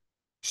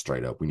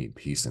 Straight up, we need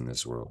peace in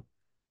this world.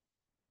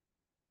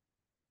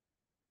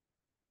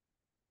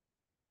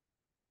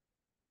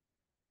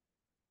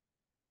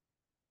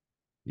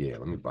 Yeah,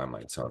 let me buy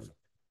my tongue.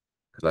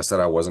 Because I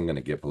said I wasn't going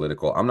to get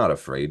political. I'm not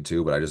afraid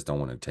to, but I just don't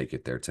want to take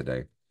it there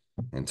today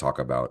and talk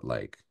about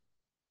like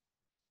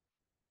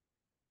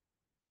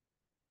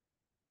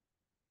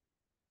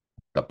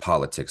the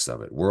politics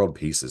of it. World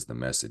peace is the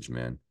message,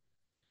 man.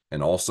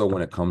 And also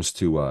when it comes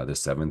to the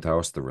seventh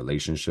house, the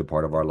relationship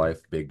part of our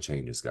life, big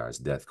changes, guys.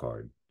 Death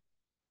card,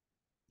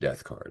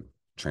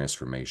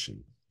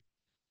 transformation.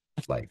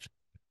 Like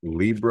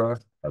Libra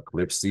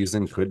eclipse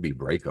season could be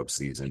breakup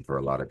season for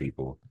a lot of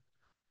people.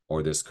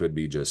 Or this could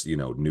be just,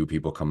 new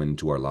people coming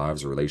into our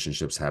lives,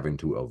 relationships having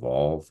to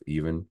evolve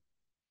even.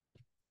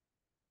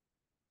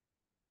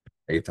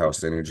 Eighth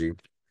house energy.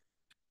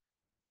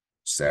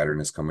 Saturn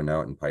is coming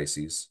out in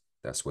Pisces.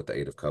 That's what the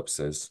Eight of Cups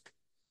says.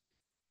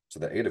 So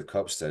the Eight of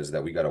Cups says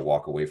that we got to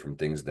walk away from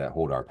things that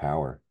hold our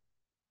power.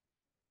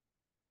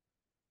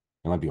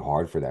 It might be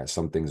hard for that.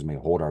 Some things may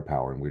hold our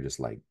power, and we're just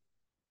like,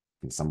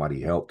 can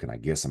somebody help? Can I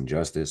get some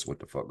justice? What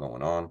the fuck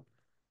going on?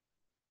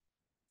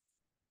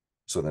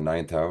 So the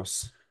ninth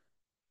house,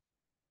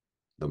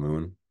 the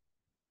moon.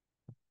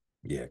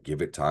 Yeah,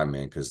 give it time,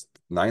 man, because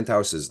ninth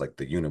house is like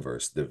the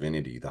universe,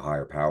 divinity, the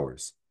higher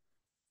powers.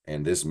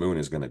 And this moon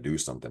is going to do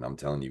something. I'm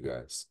telling you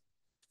guys.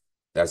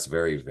 That's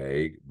very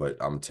vague, but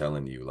I'm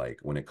telling you, like,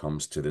 when it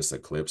comes to this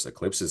eclipse,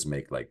 eclipses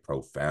make like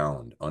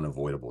profound,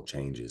 unavoidable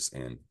changes.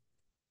 And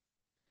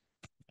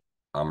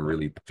I'm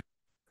really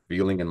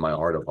feeling in my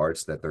heart of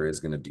hearts that there is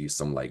going to be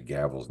some like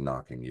gavels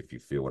knocking, if you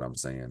feel what I'm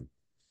saying.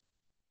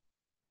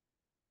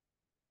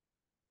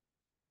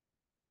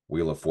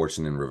 Wheel of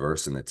Fortune in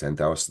reverse in the 10th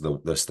house.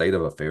 The state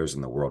of affairs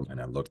in the world, man,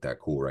 I look that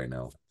cool right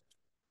now.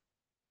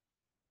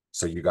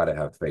 So you got to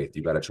have faith.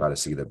 You got to try to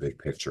see the big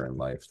picture in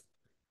life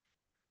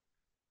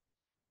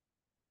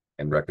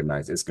and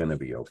recognize it's going to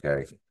be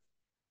okay.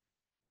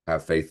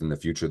 Have faith in the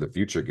future. The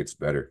future gets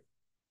better,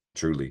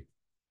 truly.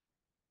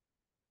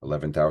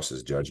 11th house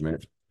is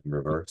judgment in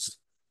reverse.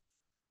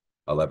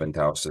 11th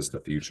house is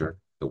the future,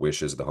 the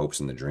wishes, the hopes,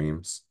 and the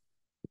dreams.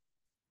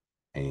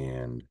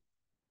 And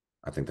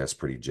I think that's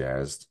pretty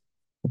jazzed.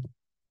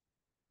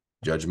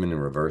 Judgment in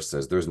reverse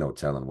says there's no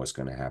telling what's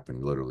going to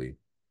happen, literally.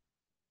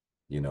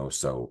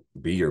 So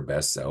be your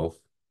best self,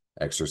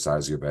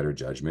 exercise your better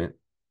judgment.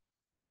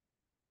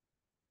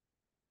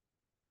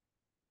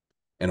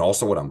 And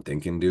also, what I'm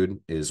thinking, dude,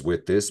 is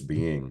with this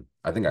being,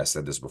 I think I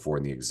said this before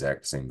in the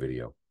exact same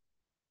video.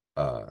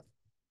 Uh,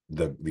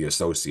 the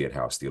associate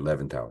house, the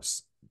 11th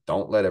house.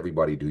 Don't let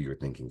everybody do your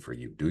thinking for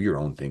you. Do your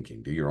own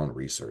thinking, do your own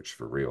research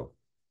for real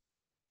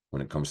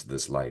when it comes to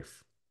this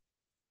life.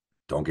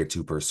 Don't get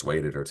too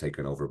persuaded or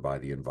taken over by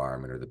the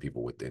environment or the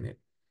people within it.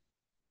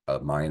 A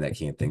mind that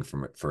can't think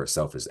for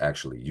itself is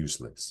actually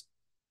useless.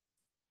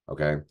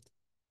 Okay.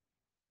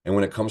 And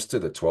when it comes to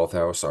the 12th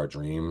house, our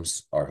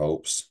dreams, our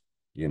hopes,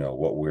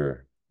 what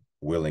we're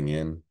willing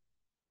in,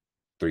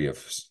 three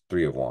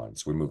of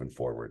wands, we're moving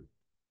forward.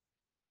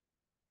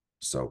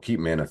 So keep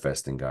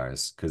manifesting,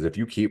 guys, because if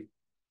you keep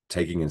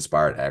taking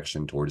inspired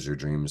action towards your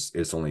dreams,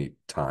 it's only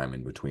time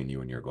in between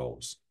you and your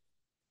goals.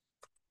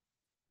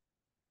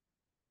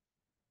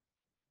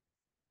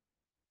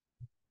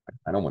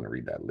 I don't want to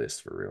read that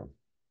list for real.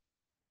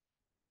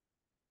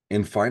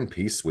 And find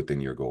peace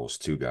within your goals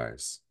too,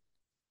 guys.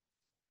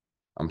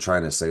 I'm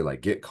trying to say,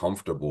 like, get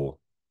comfortable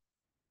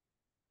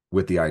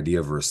with the idea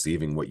of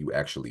receiving what you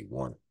actually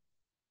want.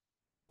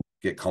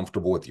 Get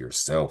comfortable with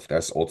yourself.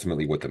 That's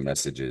ultimately what the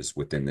message is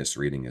within this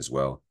reading as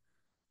well.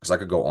 Because I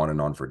could go on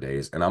and on for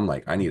days. And I'm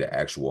like, I need an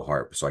actual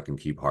harp so I can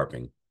keep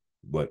harping.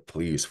 But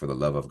please, for the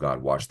love of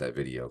God, watch that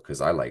video.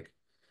 Because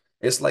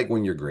it's like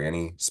when your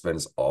granny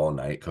spends all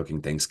night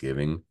cooking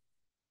Thanksgiving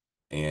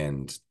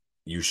and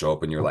you show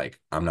up and you're like,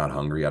 I'm not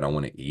hungry. I don't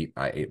want to eat.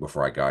 I ate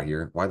before I got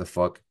here. Why the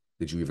fuck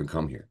did you even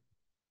come here?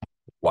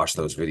 Watch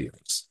those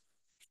videos.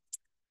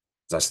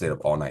 Because I stayed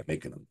up all night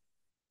making them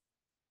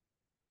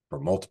for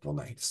multiple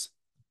nights.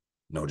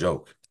 No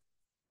joke.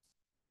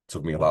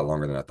 Took me a lot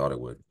longer than I thought it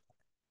would.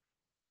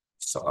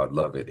 So I'd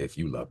love it if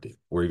you loved it,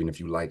 or even if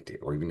you liked it,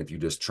 or even if you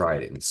just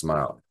tried it and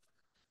smiled,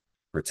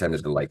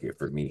 pretended to like it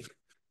for me.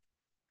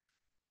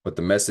 But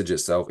the message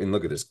itself, and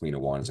look at this Queen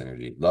of Wands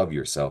energy. Love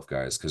yourself,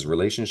 guys, because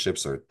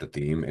relationships are the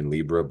theme in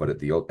Libra, but at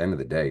the end of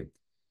the day,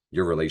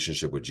 your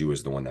relationship with you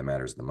is the one that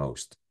matters the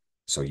most.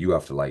 So you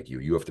have to like you.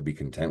 You have to be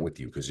content with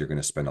you because you're going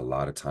to spend a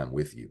lot of time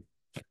with you.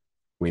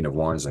 Queen of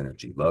Wands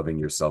energy, loving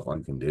yourself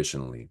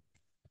unconditionally,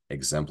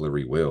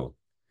 exemplary will.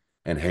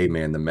 And hey,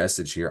 man, the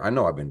message here, I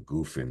know I've been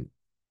goofing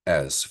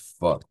as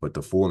fuck, but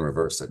the Fool in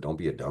reverse said, don't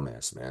be a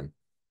dumbass, man.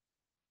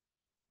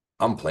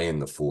 I'm playing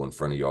the fool in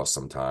front of y'all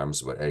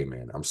sometimes, but hey,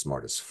 man, I'm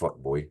smart as fuck,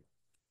 boy.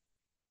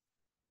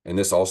 And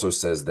this also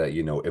says that,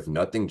 if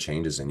nothing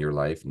changes in your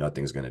life,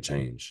 nothing's going to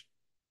change.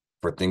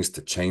 For things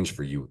to change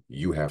for you,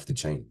 you have to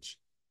change.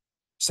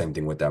 Same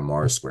thing with that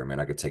Mars square, man.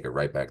 I could take it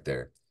right back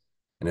there.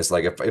 And it's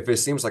like, if it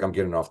seems like I'm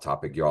getting off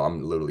topic, y'all,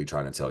 I'm literally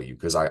trying to tell you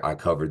because I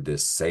covered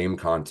this same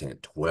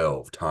content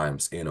 12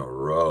 times in a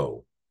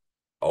row.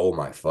 Oh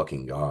my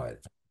fucking God.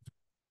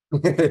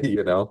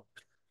 you know?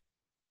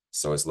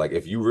 So it's like,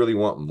 if you really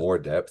want more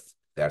depth,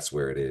 that's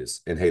where it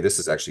is. And hey, this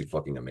is actually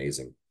fucking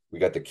amazing. We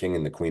got the King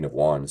and the Queen of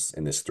Wands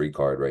in this 3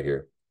 card right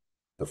here.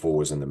 The Fool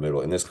was in the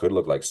middle. And this could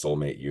look like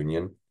soulmate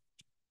union,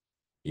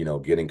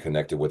 getting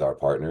connected with our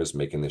partners,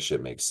 making this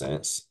shit make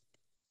sense.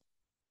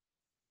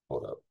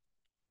 Hold up.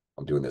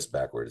 I'm doing this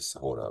backwards.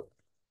 Hold up.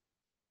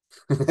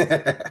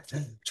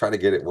 Trying to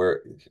get it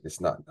where it's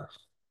not.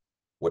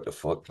 What the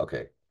fuck?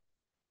 Okay.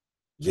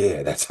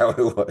 Yeah, that's how it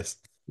was.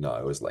 No,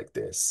 it was like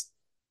this,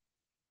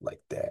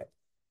 like that.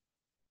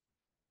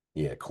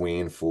 Yeah,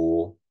 Queen,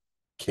 Fool,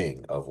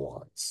 King of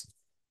Wands.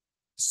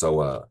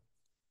 So,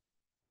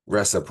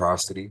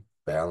 reciprocity,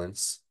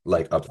 balance,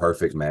 like a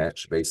perfect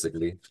match,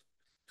 basically.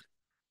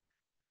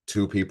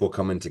 Two people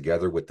coming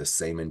together with the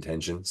same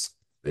intentions.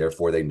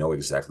 Therefore, they know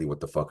exactly what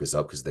the fuck is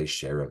up because they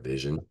share a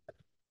vision.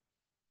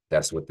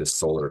 That's what this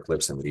solar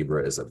eclipse in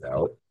Libra is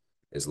about.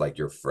 Is like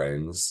your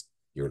friends,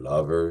 your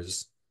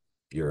lovers,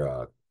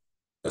 your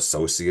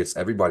associates,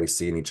 everybody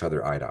seeing each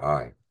other eye to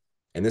eye.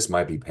 And this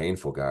might be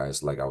painful,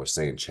 guys. Like I was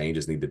saying,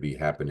 changes need to be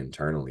happen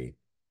internally.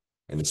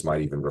 And this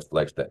might even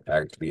reflect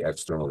the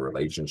external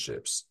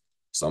relationships.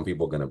 Some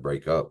people are going to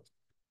break up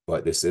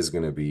but this is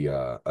going to be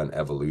an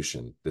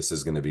evolution. This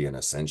is going to be an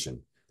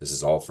ascension. This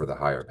is all for the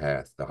higher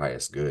path, the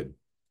highest good.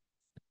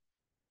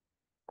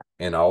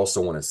 And I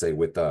also want to say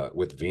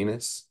with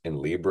Venus in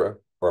Libra,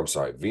 or I'm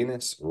sorry,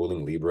 Venus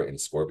ruling Libra in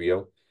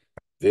Scorpio,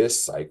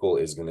 this cycle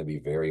is going to be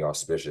very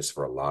auspicious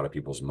for a lot of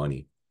people's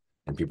money,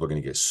 and people are going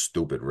to get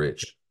stupid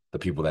rich, the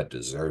people that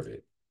deserve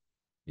it,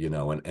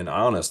 and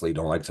I honestly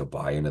don't like to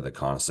buy into the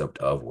concept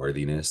of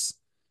worthiness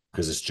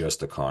because it's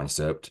just a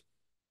concept.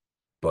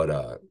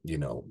 But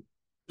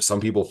some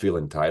people feel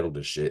entitled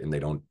to shit and they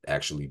don't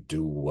actually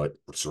do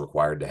what's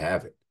required to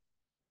have it.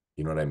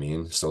 You know what I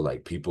mean? So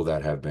like people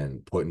that have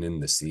been putting in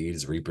the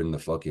seeds, reaping the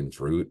fucking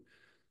fruit,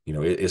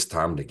 it's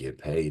time to get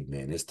paid,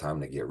 man. It's time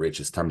to get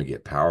rich. It's time to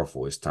get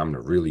powerful. It's time to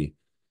really,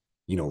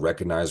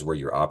 recognize where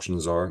your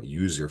options are,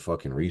 use your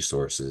fucking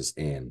resources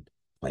and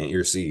plant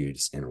your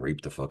seeds and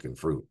reap the fucking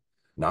fruit.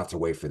 Not to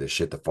wait for the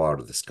shit to fall out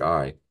of the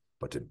sky,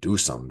 but to do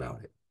something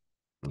about it.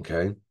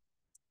 Okay?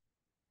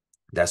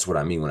 That's what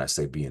I mean when I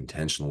say be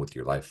intentional with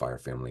your life, fire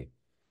family.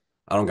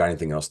 I don't got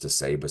anything else to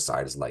say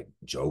besides like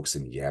jokes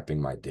and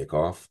yapping my dick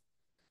off.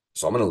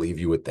 So I'm going to leave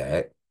you with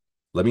that.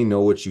 Let me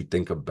know what you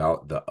think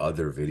about the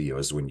other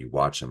videos when you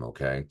watch them,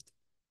 okay?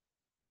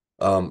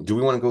 Do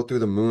we want to go through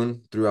the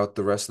moon throughout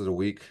the rest of the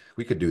week?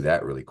 We could do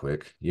that really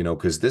quick,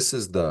 because this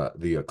is the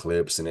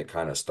eclipse and it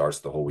kind of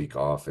starts the whole week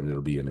off, and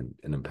it'll be an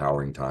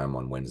empowering time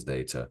on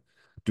Wednesday to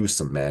do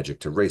some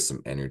magic, to raise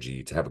some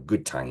energy, to have a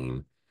good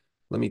time.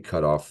 Let me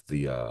cut off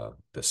the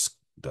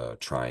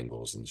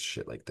triangles and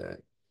shit like that,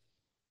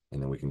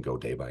 and then we can go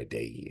day by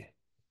day.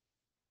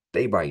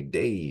 Day by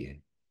day.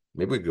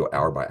 Maybe we could go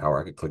hour by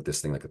hour. I could click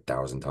this thing like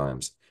 1,000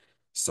 times.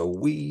 So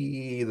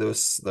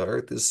the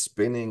earth is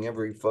spinning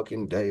every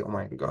fucking day. Oh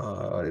my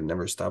God. It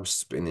never stops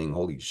spinning.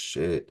 Holy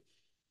shit.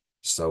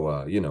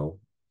 So,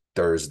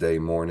 Thursday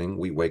morning,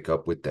 we wake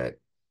up with that,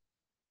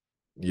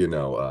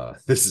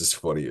 this is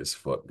funny as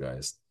fuck,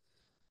 guys.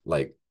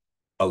 Like,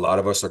 a lot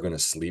of us are going to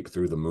sleep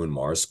through the moon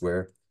Mars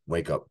square,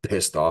 wake up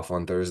pissed off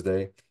on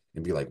Thursday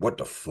and be like, what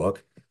the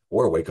fuck?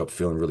 Or wake up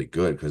feeling really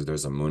good because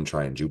there's a moon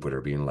trine Jupiter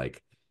being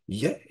like,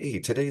 yay,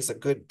 today's a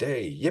good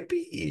day.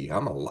 Yippee,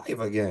 I'm alive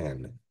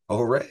again.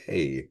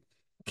 Hooray.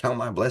 Count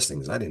my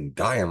blessings. I didn't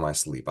die in my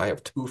sleep. I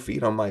have 2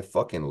 feet on my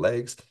fucking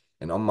legs,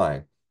 and on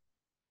my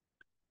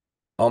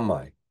on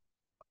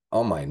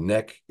my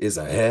neck is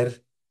a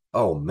head.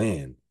 Oh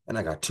man. And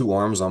I got 2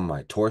 arms on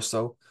my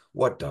torso.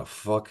 What the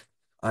fuck?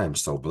 I am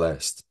so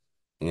blessed.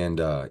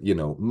 And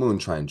moon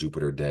trine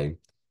Jupiter day.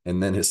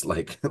 And then it's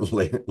like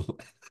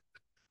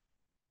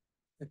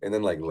and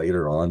then like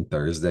later on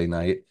Thursday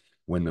night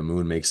when the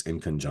moon makes in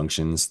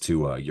conjunctions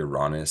to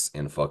Uranus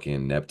and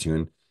fucking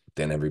Neptune,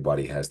 then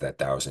everybody has that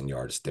 1,000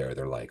 yard stare.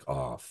 They're like,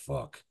 oh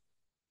fuck,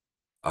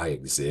 I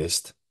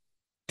exist.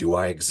 Do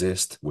I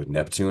exist with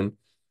Neptune?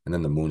 And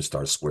then the moon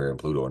starts squaring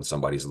Pluto, and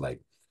somebody's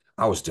like,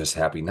 I was just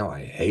happy. Now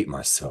I hate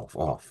myself.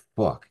 Oh,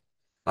 fuck.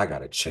 I got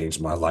to change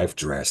my life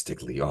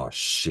drastically. Oh,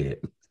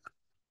 shit.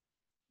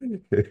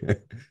 And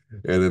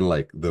then,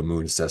 like, the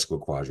moon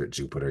sesquiquadrant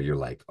Jupiter, you're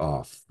like,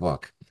 oh,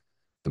 fuck.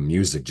 The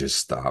music just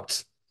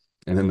stopped.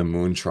 And then the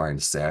moon trine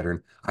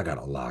Saturn, I got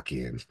to lock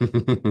in.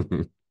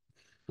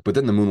 But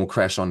then the moon will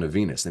crash onto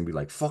Venus and be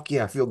like, fuck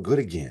yeah, I feel good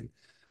again.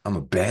 I'm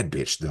a bad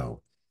bitch,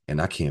 though.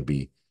 And I can't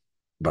be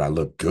but I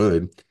look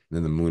good. And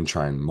then the moon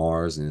trine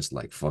Mars, and it's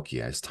like, fuck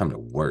yeah, it's time to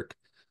work.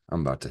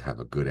 I'm about to have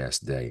a good ass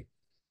day.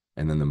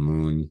 And then the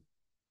moon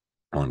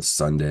on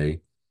Sunday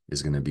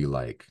is going to be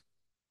like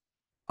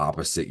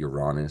opposite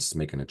Uranus,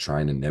 making a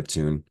trine to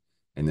Neptune.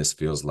 And this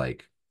feels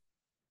like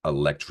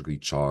electrically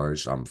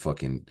charged. I'm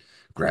fucking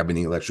grabbing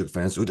the electric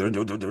fence. And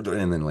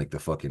then like the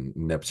fucking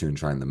Neptune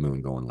trine the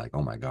moon going like,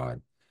 oh my God,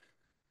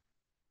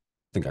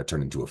 I think I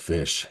turned into a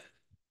fish.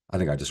 I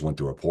think I just went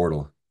through a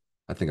portal.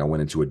 I think I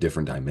went into a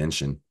different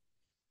dimension.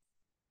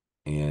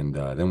 And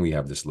then we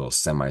have this little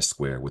semi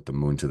square with the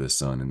moon to the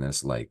sun, and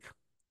that's like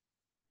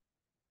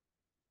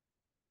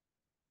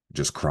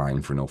just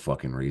crying for no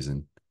fucking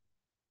reason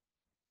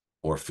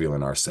or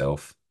feeling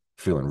ourself,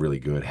 feeling really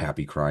good,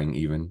 happy crying,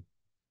 even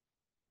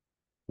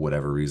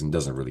whatever reason,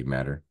 doesn't really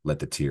matter. Let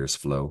the tears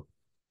flow.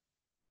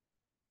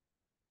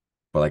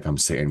 But like I'm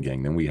saying,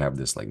 gang, then we have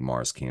this like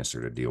Mars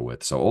Cancer to deal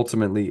with. So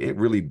ultimately, it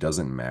really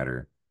doesn't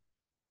matter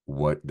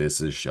what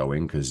this is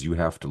showing because you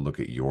have to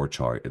look at your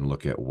chart and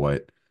look at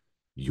what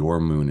your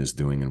moon is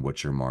doing and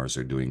what your Mars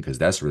are doing because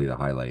that's really the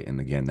highlight. And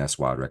again, that's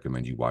why I'd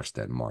recommend you watch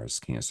that Mars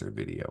Cancer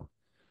video.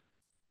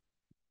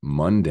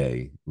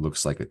 Monday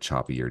looks like a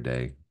choppier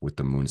day with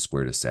the moon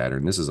square to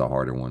Saturn. This is a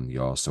harder one,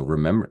 y'all. So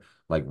remember,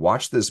 like,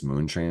 watch this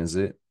moon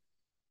transit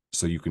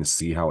so you can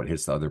see how it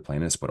hits the other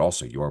planets, but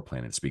also your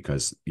planets,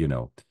 because,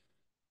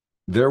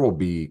 there will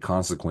be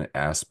consequent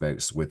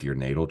aspects with your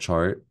natal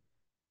chart,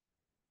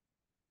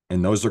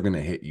 and those are going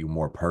to hit you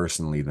more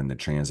personally than the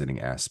transiting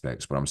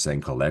aspects. But I'm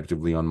saying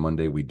collectively on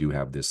Monday, we do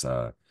have this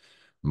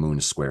moon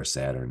square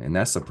Saturn, and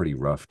that's a pretty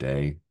rough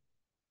day.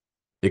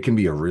 It can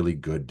be a really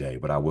good day,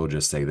 but I will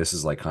just say this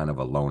is like kind of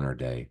a loner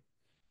day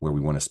where we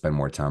want to spend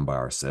more time by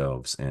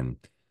ourselves and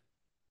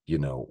we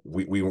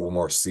want a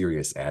more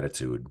serious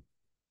attitude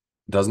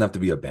doesn't have to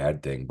be a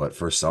bad thing, but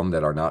for some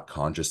that are not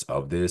conscious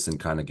of this and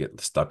kind of get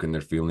stuck in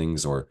their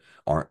feelings or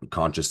aren't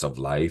conscious of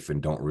life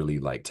and don't really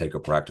like take a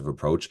proactive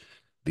approach,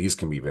 these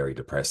can be very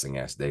depressing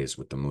ass days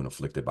with the moon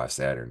afflicted by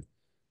Saturn.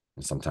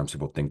 And sometimes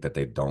people think that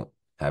they don't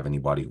have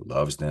anybody who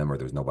loves them or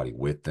there's nobody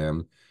with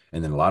them.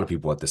 And then a lot of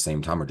people at the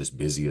same time are just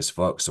busy as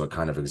fuck. So it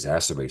kind of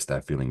exacerbates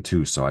that feeling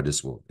too. So I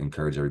just will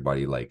encourage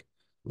everybody like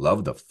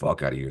love the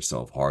fuck out of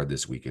yourself hard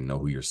this week and know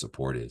who your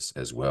support is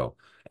as well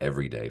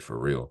every day for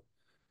real.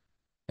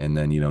 And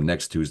then,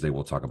 next Tuesday,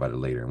 we'll talk about it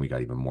later. And we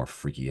got even more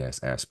freaky ass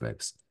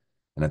aspects.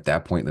 And at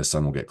that point, the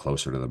sun will get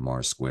closer to the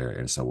Mars square.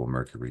 And so will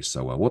Mercury.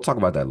 So we'll talk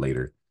about that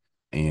later.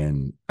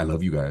 And I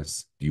love you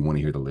guys. Do you want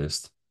to hear the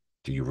list?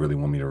 Do you really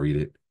want me to read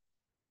it?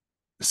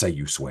 Say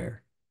you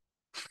swear.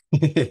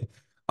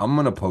 I'm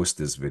going to post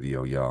this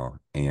video, y'all.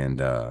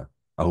 And I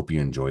hope you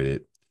enjoyed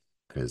it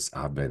because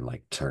I've been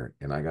like turned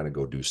and I got to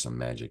go do some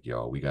magic,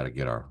 y'all. We got to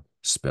get our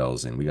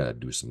spells in. We got to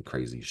do some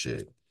crazy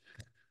shit.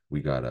 We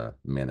gotta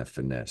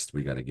manifest.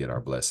 We gotta get our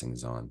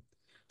blessings on.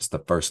 It's the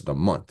first of the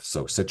month.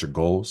 So set your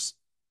goals.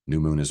 New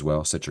moon as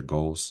well. Set your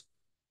goals.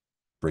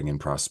 Bring in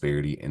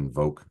prosperity.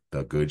 Invoke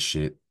the good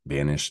shit.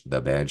 Banish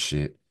the bad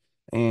shit.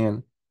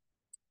 And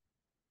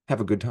have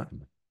a good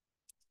time.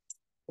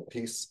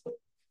 Peace.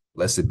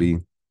 Blessed be.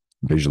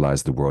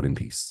 Visualize the world in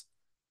peace.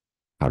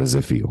 How does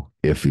it feel?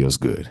 It feels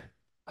good.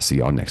 I'll see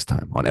y'all next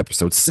time on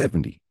episode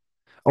 70.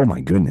 Oh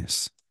my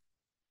goodness.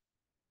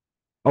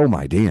 Oh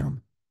my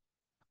damn.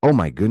 Oh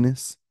my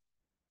goodness.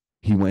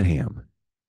 He went ham.